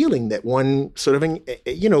this feeling that one sort of,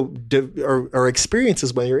 you know, or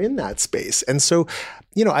experiences when you're in that space. And so,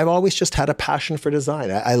 you know, I've always just had a passion for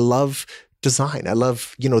design. I love design. I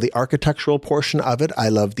love, you know, the architectural portion of it. I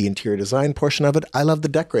love the interior design portion of it. I love the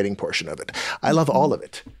decorating portion of it. I love all of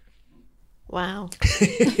it. Wow.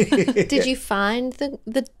 Did you find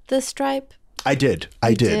the stripe? I did.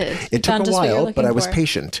 It took found a just what you're while, looking but I was for.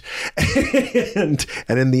 patient. and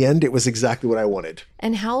in the end, it was exactly what I wanted.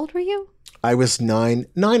 And how old were you? I was 9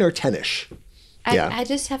 or 10-ish. Yeah. I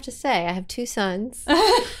just have to say, I have 2 sons.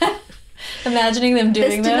 Imagining them This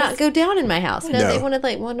doing did this. not go down in my house. No, No. they wanted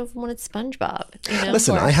like one of them wanted SpongeBob. You know?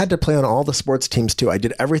 Listen, I had to play on all the sports teams too. I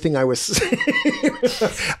did everything I was.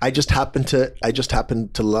 I just happened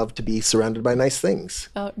to love to be surrounded by nice things.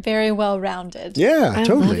 Oh, very well rounded. Yeah, I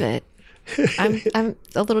totally. love it. I'm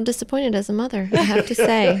a little disappointed as a mother, I have to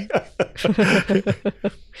say.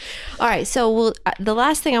 All right, so the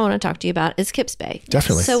last thing I want to talk to you about is Kips Bay.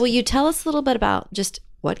 Definitely. So will you tell us a little bit about just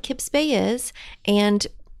what Kips Bay is and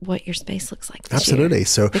what your space looks like this Absolutely. year?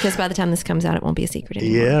 So Because by the time this comes out, it won't be a secret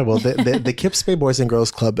anymore. yeah, well, the Kips Bay Boys and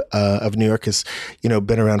Girls Club of New York has, you know,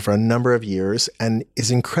 been around for a number of years and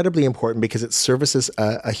is incredibly important because it services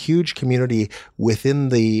a huge community within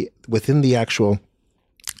the actual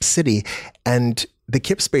city. And the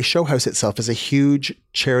Kips Bay Show House itself is a huge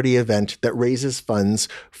charity event that raises funds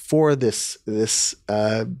for this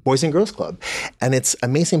Boys and Girls Club. And it's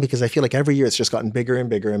amazing because I feel like every year it's just gotten bigger and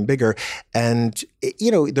bigger and bigger. And,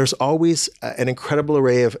 you know, there's always an incredible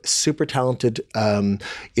array of super talented, North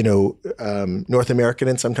American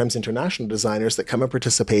and sometimes international designers that come and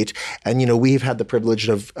participate. And, you know, we've had the privilege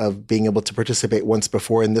of being able to participate once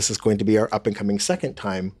before, and this is going to be our up and coming second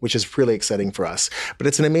time, which is really exciting for us. But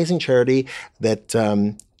it's an amazing charity that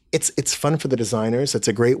it's fun for the designers. It's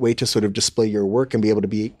a great way to sort of display your work and be able to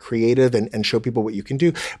be creative and show people what you can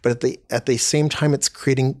do. But at the same time, it's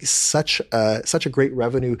creating such a great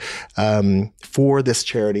revenue for this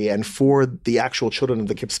charity and for the actual children of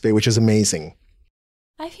the Kips Bay, which is amazing.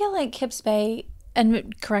 I feel like Kips Bay,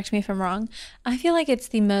 and correct me if I'm wrong, I feel like it's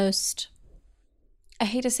the most, I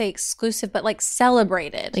hate to say exclusive, but like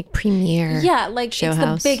celebrated. Like premier. Yeah, like show it's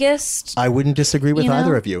house. the biggest. I wouldn't disagree with You know?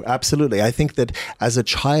 either of you. Absolutely. I think that as a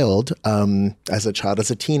teen,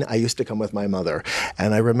 I used to come with my mother.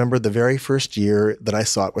 And I remember the very first year that I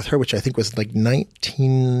saw it with her, which I think was like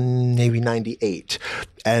 1998.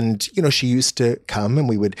 And, she used to come and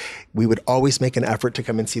we would always make an effort to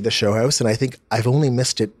come and see the show house. And I think I've only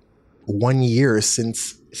missed it 1 year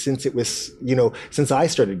since it was, since I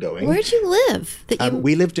started going. Where'd you live?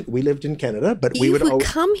 We lived in Canada, but we would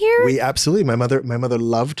come here? We absolutely. My mother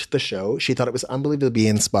loved the show. She thought it was unbelievably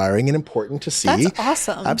inspiring and important to see. That's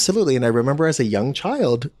awesome. Absolutely. And I remember as a young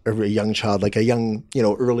child, like a young,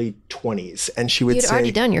 early 20s, and she would You'd say,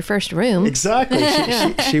 already done your first room. Exactly.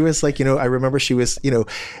 She was like, I remember she was,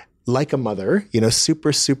 like a mother,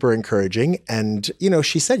 super, super encouraging. And,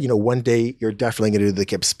 she said, one day you're definitely going to do the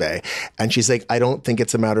Kips Bay. And she's like, I don't think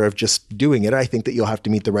it's a matter of just doing it. I think that you'll have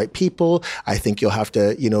to meet the right people. I think you'll have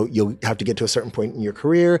to, you'll have to get to a certain point in your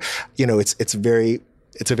career. It's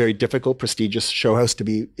a very difficult, prestigious show house to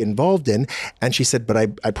be involved in. And she said, but I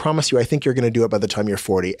promise you, I think you're going to do it by the time you're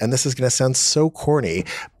 40. And this is going to sound so corny,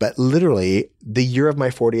 but literally the year of my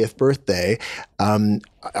 40th birthday,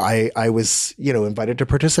 I was, invited to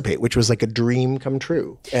participate, which was like a dream come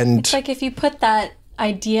true. And It's like if you put that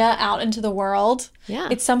idea out into the world,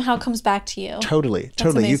 it somehow comes back to you. Totally.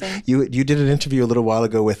 amazing. You did an interview a little while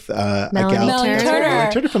ago with Melanie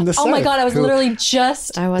Turner from the South. Oh my God, I was literally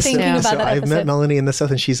just thinking about that I've episode. met Melanie in the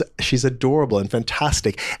South, and she's adorable and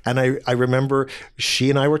fantastic. And I remember she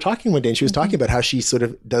and I were talking one day, and she was talking about how she sort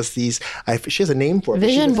of does these. She has a name for it.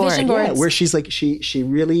 Vision boards. Yeah, where she's like she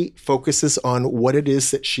really focuses on what it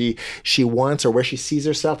is that she wants or where she sees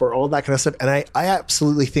herself or all that kind of stuff. And I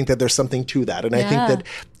absolutely think that there's something to that. And I think that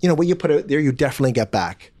what you put out there, you definitely get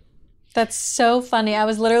back. That's so funny. I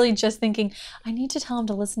was literally just thinking, I need to tell him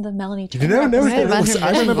to listen to Melanie Turner. No. Right,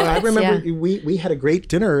 I remember yeah. we had a great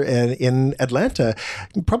dinner in Atlanta,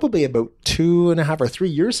 probably about 2.5 or 3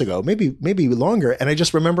 years ago, maybe longer. And I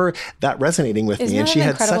just remember that resonating with me. And she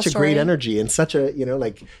had such a great energy and such a,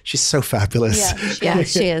 she's so fabulous. Yeah,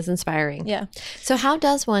 she is inspiring. Yeah. So how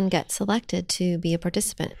does one get selected to be a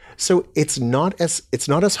participant? So it's not as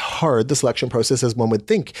hard, the selection process, as one would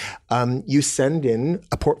think. You send in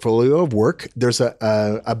a portfolio of work. There's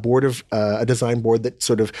a board of a design board that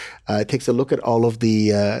sort of takes a look at all of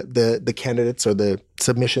the candidates or the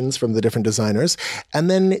submissions from the different designers, and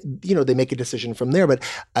then they make a decision from there. But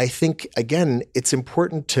I think again, it's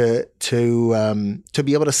important to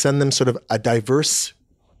be able to send them sort of a diverse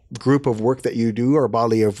group of work that you do or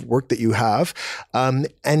body of work that you have.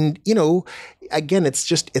 Again,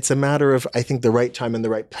 it's a matter of, I think, the right time and the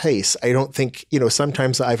right place. I don't think,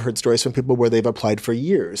 sometimes I've heard stories from people where they've applied for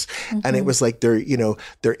years and it was like their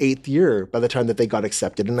 8th year by the time that they got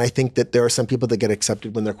accepted. And I think that there are some people that get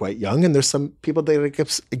accepted when they're quite young, and there's some people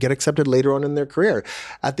that get accepted later on in their career.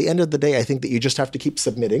 At the end of the day, I think that you just have to keep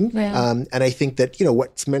submitting. Yeah. And I think that,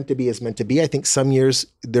 what's meant to be is meant to be. I think some years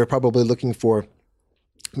they're probably looking for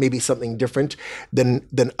maybe something different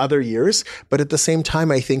than other years. But at the same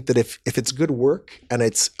time, I think that if it's good work and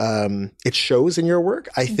it shows in your work,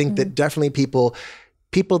 I think that definitely people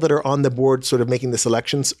that are on the board sort of making the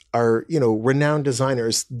selections are, renowned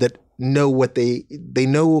designers that know what they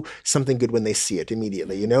know something good when they see it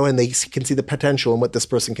immediately, and they can see the potential and what this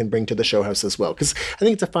person can bring to the show house as well. Because I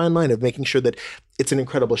think it's a fine line of making sure that it's an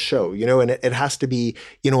incredible show, and it has to be,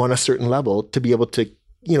 on a certain level to be able to,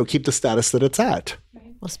 keep the status that it's at.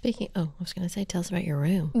 Well, I was going to say, tell us about your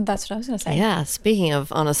room. That's what I was going to say. Yeah, speaking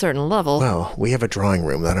of on a certain level. Well, we have a drawing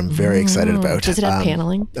room that I'm very excited about. Does it have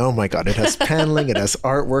paneling? Oh my God, it has paneling, it has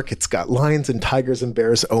artwork, it's got lions and tigers and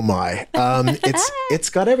bears. Oh my.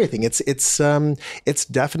 It's got everything. It's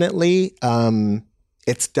definitely an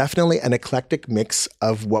eclectic mix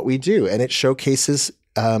of what we do, and it showcases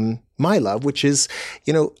my love, which is,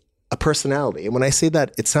 a personality. And when I say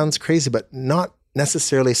that, it sounds crazy, but not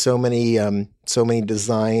necessarily so many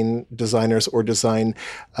designers or design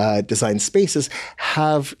spaces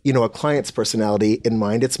have, a client's personality in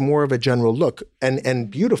mind. It's more of a general look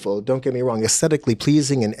and beautiful, don't get me wrong, aesthetically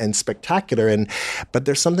pleasing and spectacular. But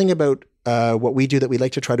there's something about what we do that we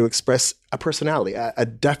like to try to express a personality, a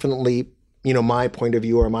definitely, my point of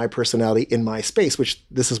view or my personality in my space, which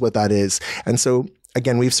this is what that is. And so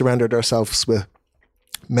again, we've surrounded ourselves with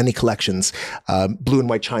many collections. Blue and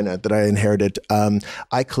white china that I inherited.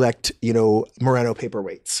 I collect, Murano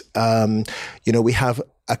paperweights. We have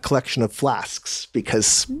a collection of flasks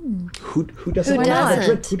because who doesn't want to have a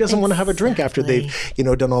drink? Who doesn't want to have a drink after they've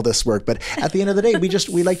done all this work? But at the end of the day,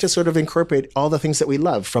 we like to sort of incorporate all the things that we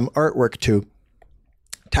love, from artwork to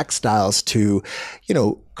textiles to,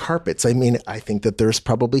 carpets. I mean, I think that there's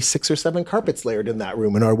probably 6 or 7 carpets layered in that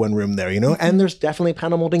room, in our one room there, and there's definitely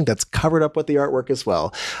panel molding that's covered up with the artwork as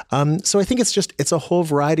well. So I think it's a whole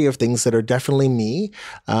variety of things that are definitely me,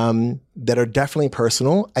 that are definitely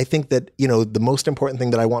personal. I think that, the most important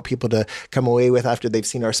thing that I want people to come away with after they've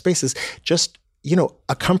seen our space is just,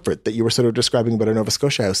 a comfort that you were sort of describing about our Nova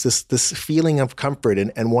Scotia house, this feeling of comfort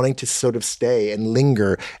and wanting to sort of stay and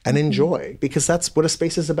linger and enjoy, because that's what a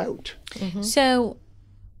space is about. Mm-hmm. So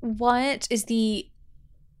what is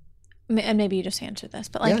and maybe you just answered this,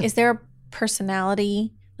 but is there a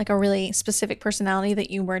personality, like a really specific personality that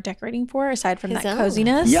you were decorating for aside from that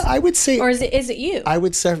coziness? Yeah, I would say. Or is it you? I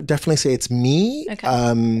would definitely say it's me.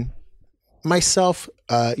 Okay. Myself,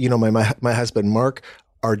 my husband, Mark,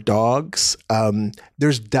 our dogs.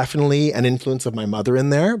 There's definitely an influence of my mother in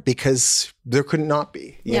there, because there could not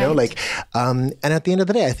be, and at the end of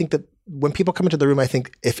the day, I think that when people come into the room, I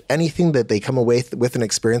think if anything that they come away with and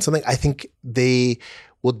experience something, I think they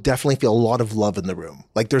will definitely feel a lot of love in the room.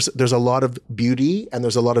 Like there's a lot of beauty and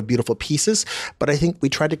there's a lot of beautiful pieces, but I think we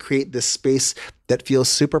try to create this space that feels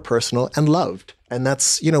super personal and loved. And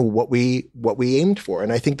that's, what we aimed for.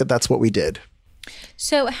 And I think that that's what we did.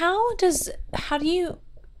 So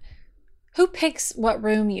who picks what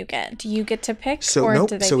room you get? Do you get to pick? So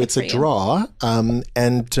it's a draw. Again,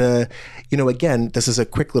 this is a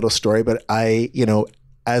quick little story, but I,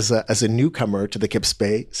 as a newcomer to the Kips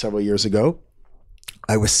Bay several years ago,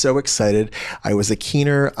 I was so excited. I was a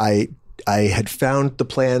keener. I had found the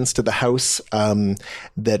plans to the house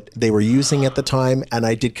that they were using at the time, and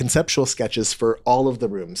I did conceptual sketches for all of the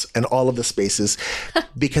rooms and all of the spaces,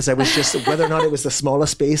 because I was just, whether or not it was the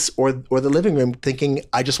smallest space or the living room, thinking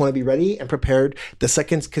I just want to be ready and prepared the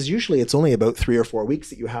seconds, because usually it's only about 3 or 4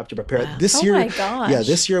 weeks that you have to prepare. Wow. This year, my gosh. Yeah,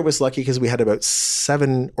 this year was lucky because we had about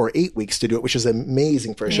 7 or 8 weeks to do it, which is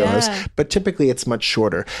amazing for a show house. But typically it's much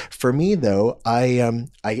shorter. For me though, I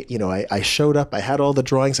showed up, I had all the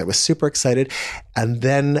drawings, I was super excited. And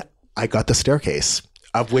then I got the staircase,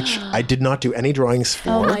 of which I did not do any drawings for.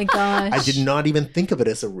 Oh my gosh. I did not even think of it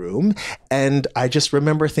as a room. And I just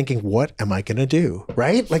remember thinking, what am I going to do?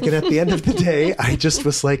 Right? And at the end of the day, I just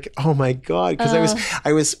was like, oh my God. Because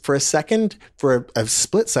I was for a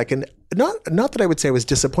split second, not that I would say I was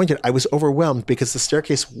disappointed. I was overwhelmed because the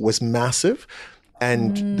staircase was massive.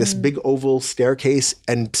 And this big oval staircase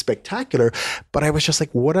and spectacular. But I was just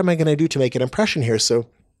like, what am I going to do to make an impression here? So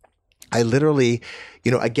I literally,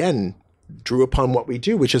 again, drew upon what we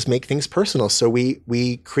do, which is make things personal. So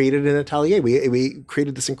we created an atelier. We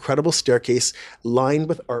created this incredible staircase lined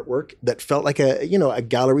with artwork that felt like a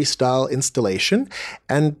gallery style installation.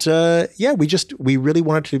 And we really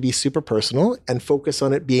wanted to be super personal and focus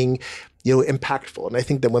on it being, impactful. And I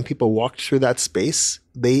think that when people walked through that space,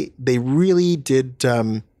 they really did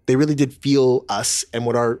feel us and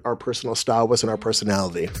what our personal style was and our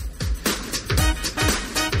personality.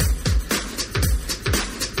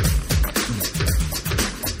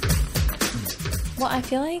 Well, I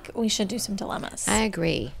feel like we should do some dilemmas. I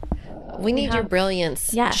agree. We need your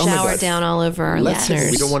brilliance Yes. showered down all over our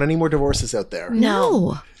listeners. We don't want any more divorces out there.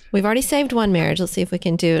 No. We've already saved one marriage. Let's see if we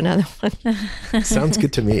can do another one. Sounds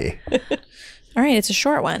good to me. All right. It's a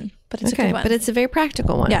short one, but it's a good one. But it's a very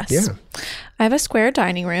practical one. Yes. Yeah. I have a square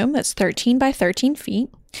dining room that's 13 by 13 feet.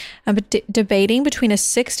 I'm debating between a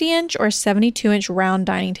 60-inch or a 72-inch round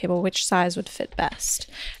dining table, which size would fit best.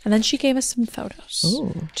 And then she gave us some photos.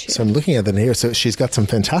 Ooh. So I'm looking at them here. So she's got some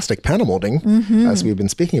fantastic panel molding, as we've been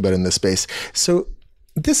speaking about in this space. So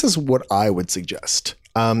this is what I would suggest.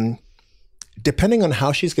 Depending on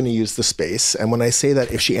how she's going to use the space, and when I say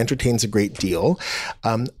that if she entertains a great deal,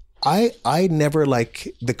 I never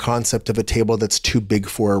like the concept of a table that's too big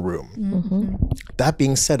for a room. Mm-hmm. That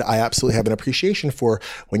being said, I absolutely have an appreciation for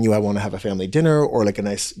when you want to have a family dinner or like a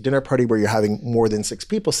nice dinner party where you're having more than 6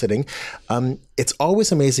 people sitting. It's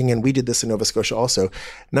always amazing, and we did this in Nova Scotia also.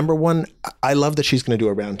 Number one, I love that she's going to do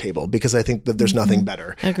a round table because I think that there's nothing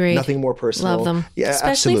better. Agreed. Nothing more personal. Love them. Yeah,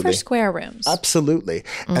 especially absolutely. for square rooms. Absolutely.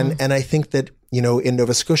 And I think that, in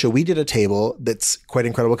Nova Scotia, we did a table that's quite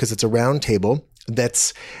incredible because it's a round table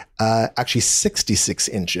that's actually 66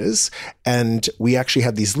 inches. And we actually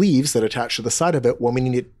have these leaves that attach to the side of it when we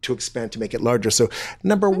need it to expand to make it larger. So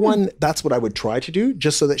number one, that's what I would try to do,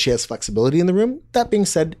 just so that she has flexibility in the room. That being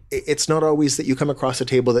said, it's not always that you come across a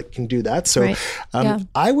table that can do that. So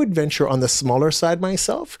I would venture on the smaller side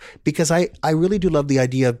myself, because I really do love the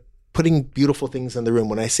idea of putting beautiful things in the room.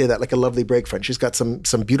 When I say that, like a lovely break front, she's got some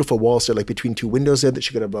beautiful walls there, like between two windows there, that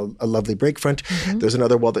she could have a lovely break front. There's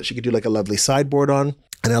another wall that she could do like a lovely sideboard on.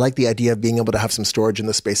 And I like the idea of being able to have some storage in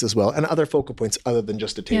the space as well, and other focal points other than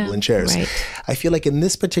just a table and chairs. Right. I feel like in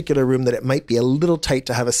this particular room that it might be a little tight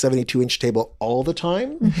to have a 72-inch table all the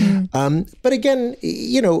time. But again,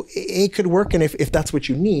 it could work. And if that's what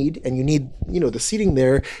you need, and you need, the seating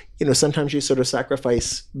there, sometimes you sort of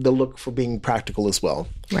sacrifice the look for being practical as well.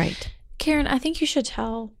 Right. Karen, I think you should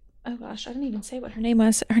tell. Oh gosh, I didn't even say what her name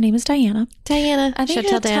was. Her name is Diana. Diana. I think Should I you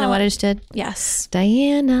tell should Diana tell- what I just did? Yes.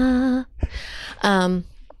 Diana.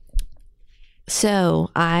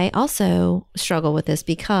 So I also struggle with this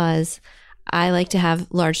because I like to have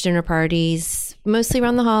large dinner parties, mostly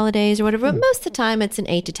around the holidays or whatever. But most of the time, it's an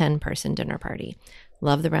 8 to 10 person dinner party.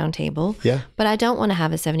 Love the round table. Yeah. But I don't want to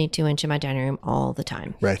have a 72-inch in my dining room all the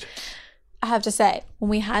time. Right. I have to say, when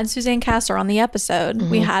we had Suzanne Castor on the episode,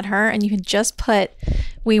 we had her, and you had just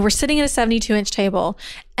we were sitting at a 72-inch table,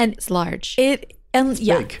 and It's large. big.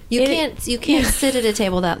 You can't sit at a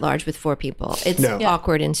table that large with 4 people. It's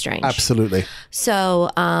awkward and strange. Absolutely. So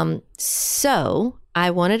I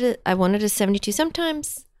wanted a 72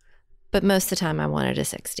 sometimes, but most of the time I wanted a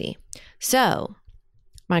 60. So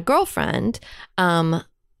my girlfriend,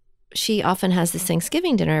 she often has this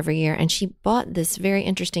Thanksgiving dinner every year, and she bought this very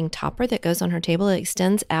interesting topper that goes on her table. It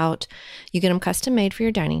extends out. You get them custom made for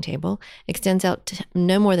your dining table. Extends out to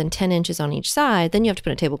no more than 10 inches on each side. Then you have to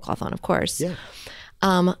put a tablecloth on, of course. Yeah.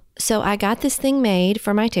 So I got this thing made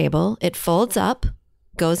for my table. It folds up,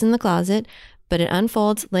 goes in the closet, but it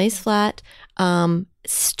unfolds, lays flat,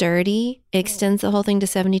 sturdy, extends the whole thing to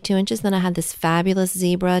 72 inches. Then I had this fabulous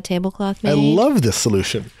zebra tablecloth made. I love this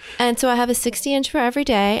solution. And so I have a 60-inch for every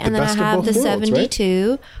day, and then I best of have both the worlds,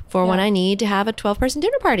 72 for when I need to have a 12-person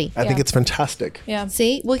dinner party. I think it's fantastic. Yeah.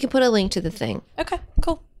 See, we can put a link to the thing. Okay,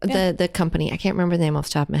 cool. The company, I can't remember the name off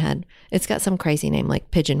the top of my head. It's got some crazy name like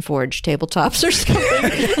Pigeon Forge Tabletops or something.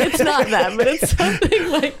 It's not that, but it's something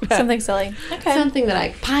like that. Something silly. Okay. Something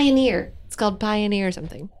that Pioneer. It's called Pioneer or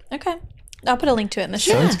something. Okay. I'll put a link to it in the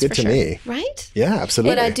show Sounds notes good for to sure. me. Right? Yeah,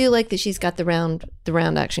 absolutely. But I do like that she's got the round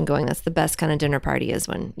action going. That's the best kind of dinner party, is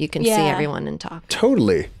when you can see everyone and talk.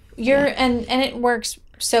 Totally. And it works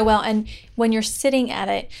so well. And when you're sitting at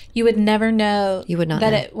it, you would never know You would not that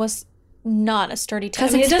know. it was not a sturdy table.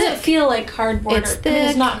 'Cause I mean, it it's doesn't thick. feel like cardboard. It's it's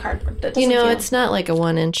thick. not cardboard. That doesn't feel- It's not like a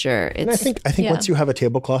 1-incher. And I It's think Yeah. once you have a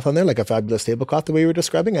tablecloth on there, like a fabulous tablecloth, the way you were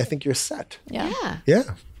describing, I think you're set. yeah. Yeah.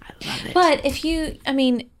 I love it. But if you, I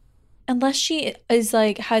mean, unless she is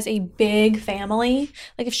like has a big family,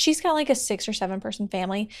 like if she's got like a 6 or 7 person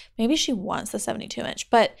family, maybe she wants the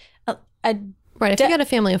 72-inch. But Right. If you got a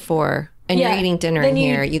family of 4 and Yeah, you're eating dinner then in you-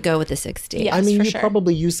 here, you go with the 60. Yeah. I Yes, mean, for you sure.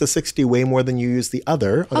 probably use the 60 way more than you use the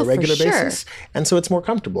other on a for regular sure. basis. And so it's more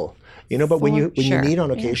comfortable. But when you sure. need on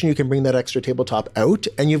occasion, you can bring that extra tabletop out,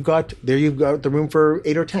 and you've got the room for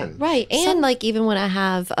 8 or 10. Right. And like even when I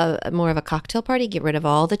have a more of a cocktail party, get rid of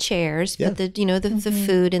all the chairs, put the the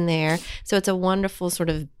food in there. So it's a wonderful sort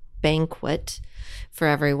of banquet for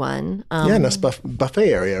everyone. Yeah, nice buffet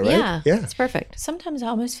area, right? Yeah. It's perfect. sometimes I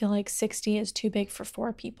almost feel like 60 is too big for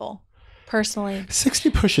 4 people, personally. 60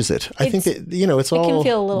 pushes it. I think that, it's all can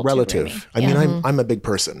feel a little too relative. roomy. I mean, I'm a big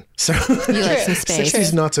person. So You like some space. 60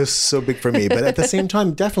 is not so big for me. But at the same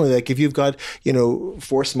time, definitely, like if you've got,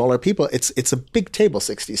 4 smaller people, it's a big table,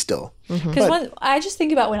 60 still. Because I just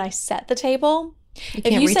think about when I set the table, if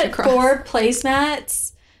can't you reach set across. 4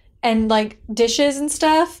 placemats and like dishes and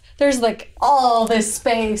stuff, there's like all this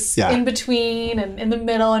space Yeah. in between and in the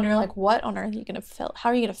middle, and you're like, what on earth are you gonna fill? How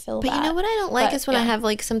are you gonna fill But that? you know what I don't like But, is when I yeah. have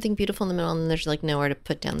like something beautiful in the middle and there's like nowhere to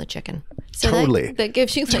put down the chicken. So Totally. that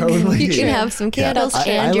gives you like Totally. you can Yeah. have some candles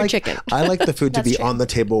and your like, chicken. I like the food to That's be true. on the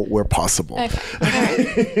table where possible.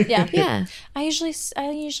 Okay. Yeah. Yeah. I usually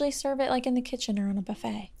serve it like in the kitchen or on a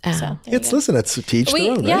buffet. Oh. So there you go. Listen, it's to teach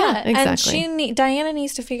their own, right? Yeah, exactly. and Diana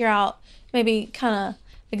needs to figure out, maybe kind of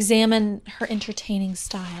examine her entertaining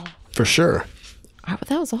style. For sure. Oh,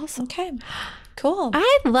 that was awesome. Okay, cool.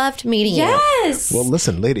 I loved meeting you. Yes. Well,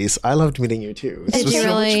 listen, ladies, I loved meeting you too. This Did was you so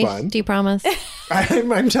really? much fun. Do you promise?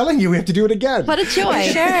 I'm telling you, we have to do it again. What a joy.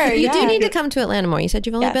 Sure, You yeah. do need to come to Atlanta more. You said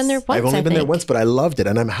you've only Yes. been there once. I've only I been there think. once, but I loved it,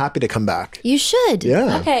 and I'm happy to come back. You should.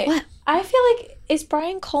 Yeah. Okay. What? I feel like Is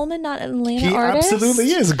Brian Coleman not an Atlanta He artist?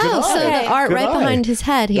 absolutely is. Good Oh, so eye. the art Good right eye. behind his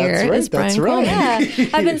head here is That's Brian right. Coleman. Yeah,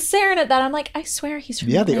 I've been staring at that. I'm like, I swear he's from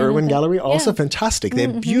Yeah, the Atlanta, Irwin but- Gallery, also yeah. fantastic. They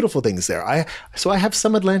have beautiful things there. I have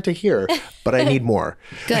some Atlanta here, but I need more.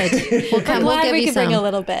 Good. We'll I'm come. We'll glad give we you could bring a some.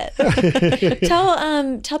 little bit.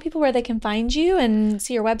 Tell people where they can find you and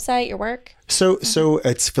see your website, your work. So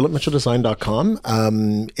it's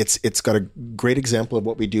philipmitchelldesign.com. It's got a great example of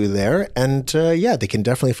what we do there, and they can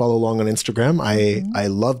definitely follow along on Instagram. I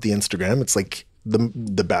love the Instagram. It's like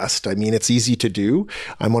the best. I mean, it's easy to do.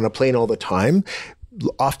 I'm on a plane all the time.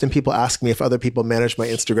 Often people ask me if other people manage my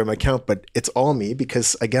Instagram account, but it's all me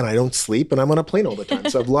because, again, I don't sleep and I'm on a plane all the time.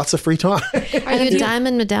 So I have lots of free time. Are you a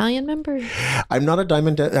Diamond Medallion member? I'm not a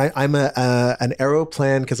diamond. I'm an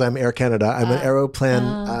Aeroplan because I'm Air Canada. I'm an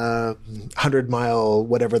Aeroplan 100-mile,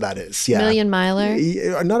 whatever that is. Yeah. Million miler?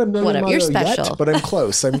 Yeah, not a million Whatever. mile You're special. yet, but I'm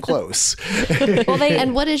close. I'm close. Well,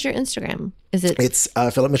 and what is your Instagram? Is it? It's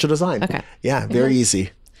Philip Mitchell Design. Okay. Yeah, very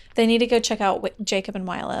easy. They need to go check out Jacob and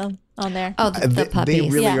Milo on there. Oh, the They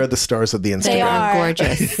puppies. really Yeah. are the stars of the Instagram. They are.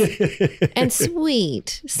 Gorgeous and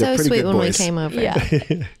sweet. So They're pretty sweet good when boys. we came over. Yeah.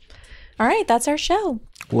 All right, that's our show.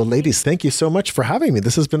 Well, ladies, thank you so much for having me.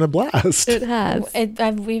 This has been a blast. It has.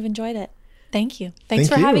 We've enjoyed it. Thank you. Thanks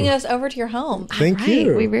Thank for having you. us over to your home. Thank Right.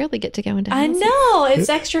 you. We rarely get to go into I houses. know. It's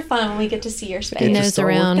extra fun when we get to see your space. It Nose just all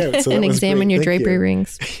around worked out, so that and was examine great. your Thank drapery you.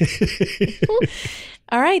 rings.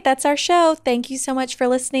 All right, that's our show. Thank you so much for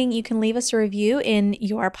listening. You can leave us a review in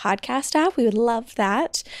your podcast app. We would love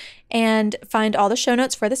that. And find all the show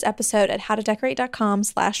notes for this episode at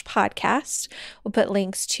howtodecorate.com/podcast. We'll put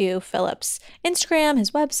links to Philip's Instagram,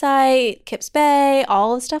 his website, Kips Bay,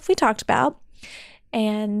 all the stuff we talked about.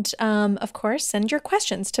 And of course, send your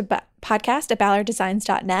questions to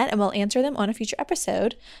podcast@ballarddesigns.net and we'll answer them on a future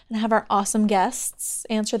episode and have our awesome guests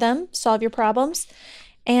answer them, solve your problems.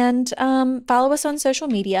 And follow us on social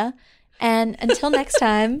media. And until next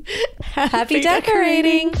time, happy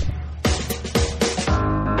decorating.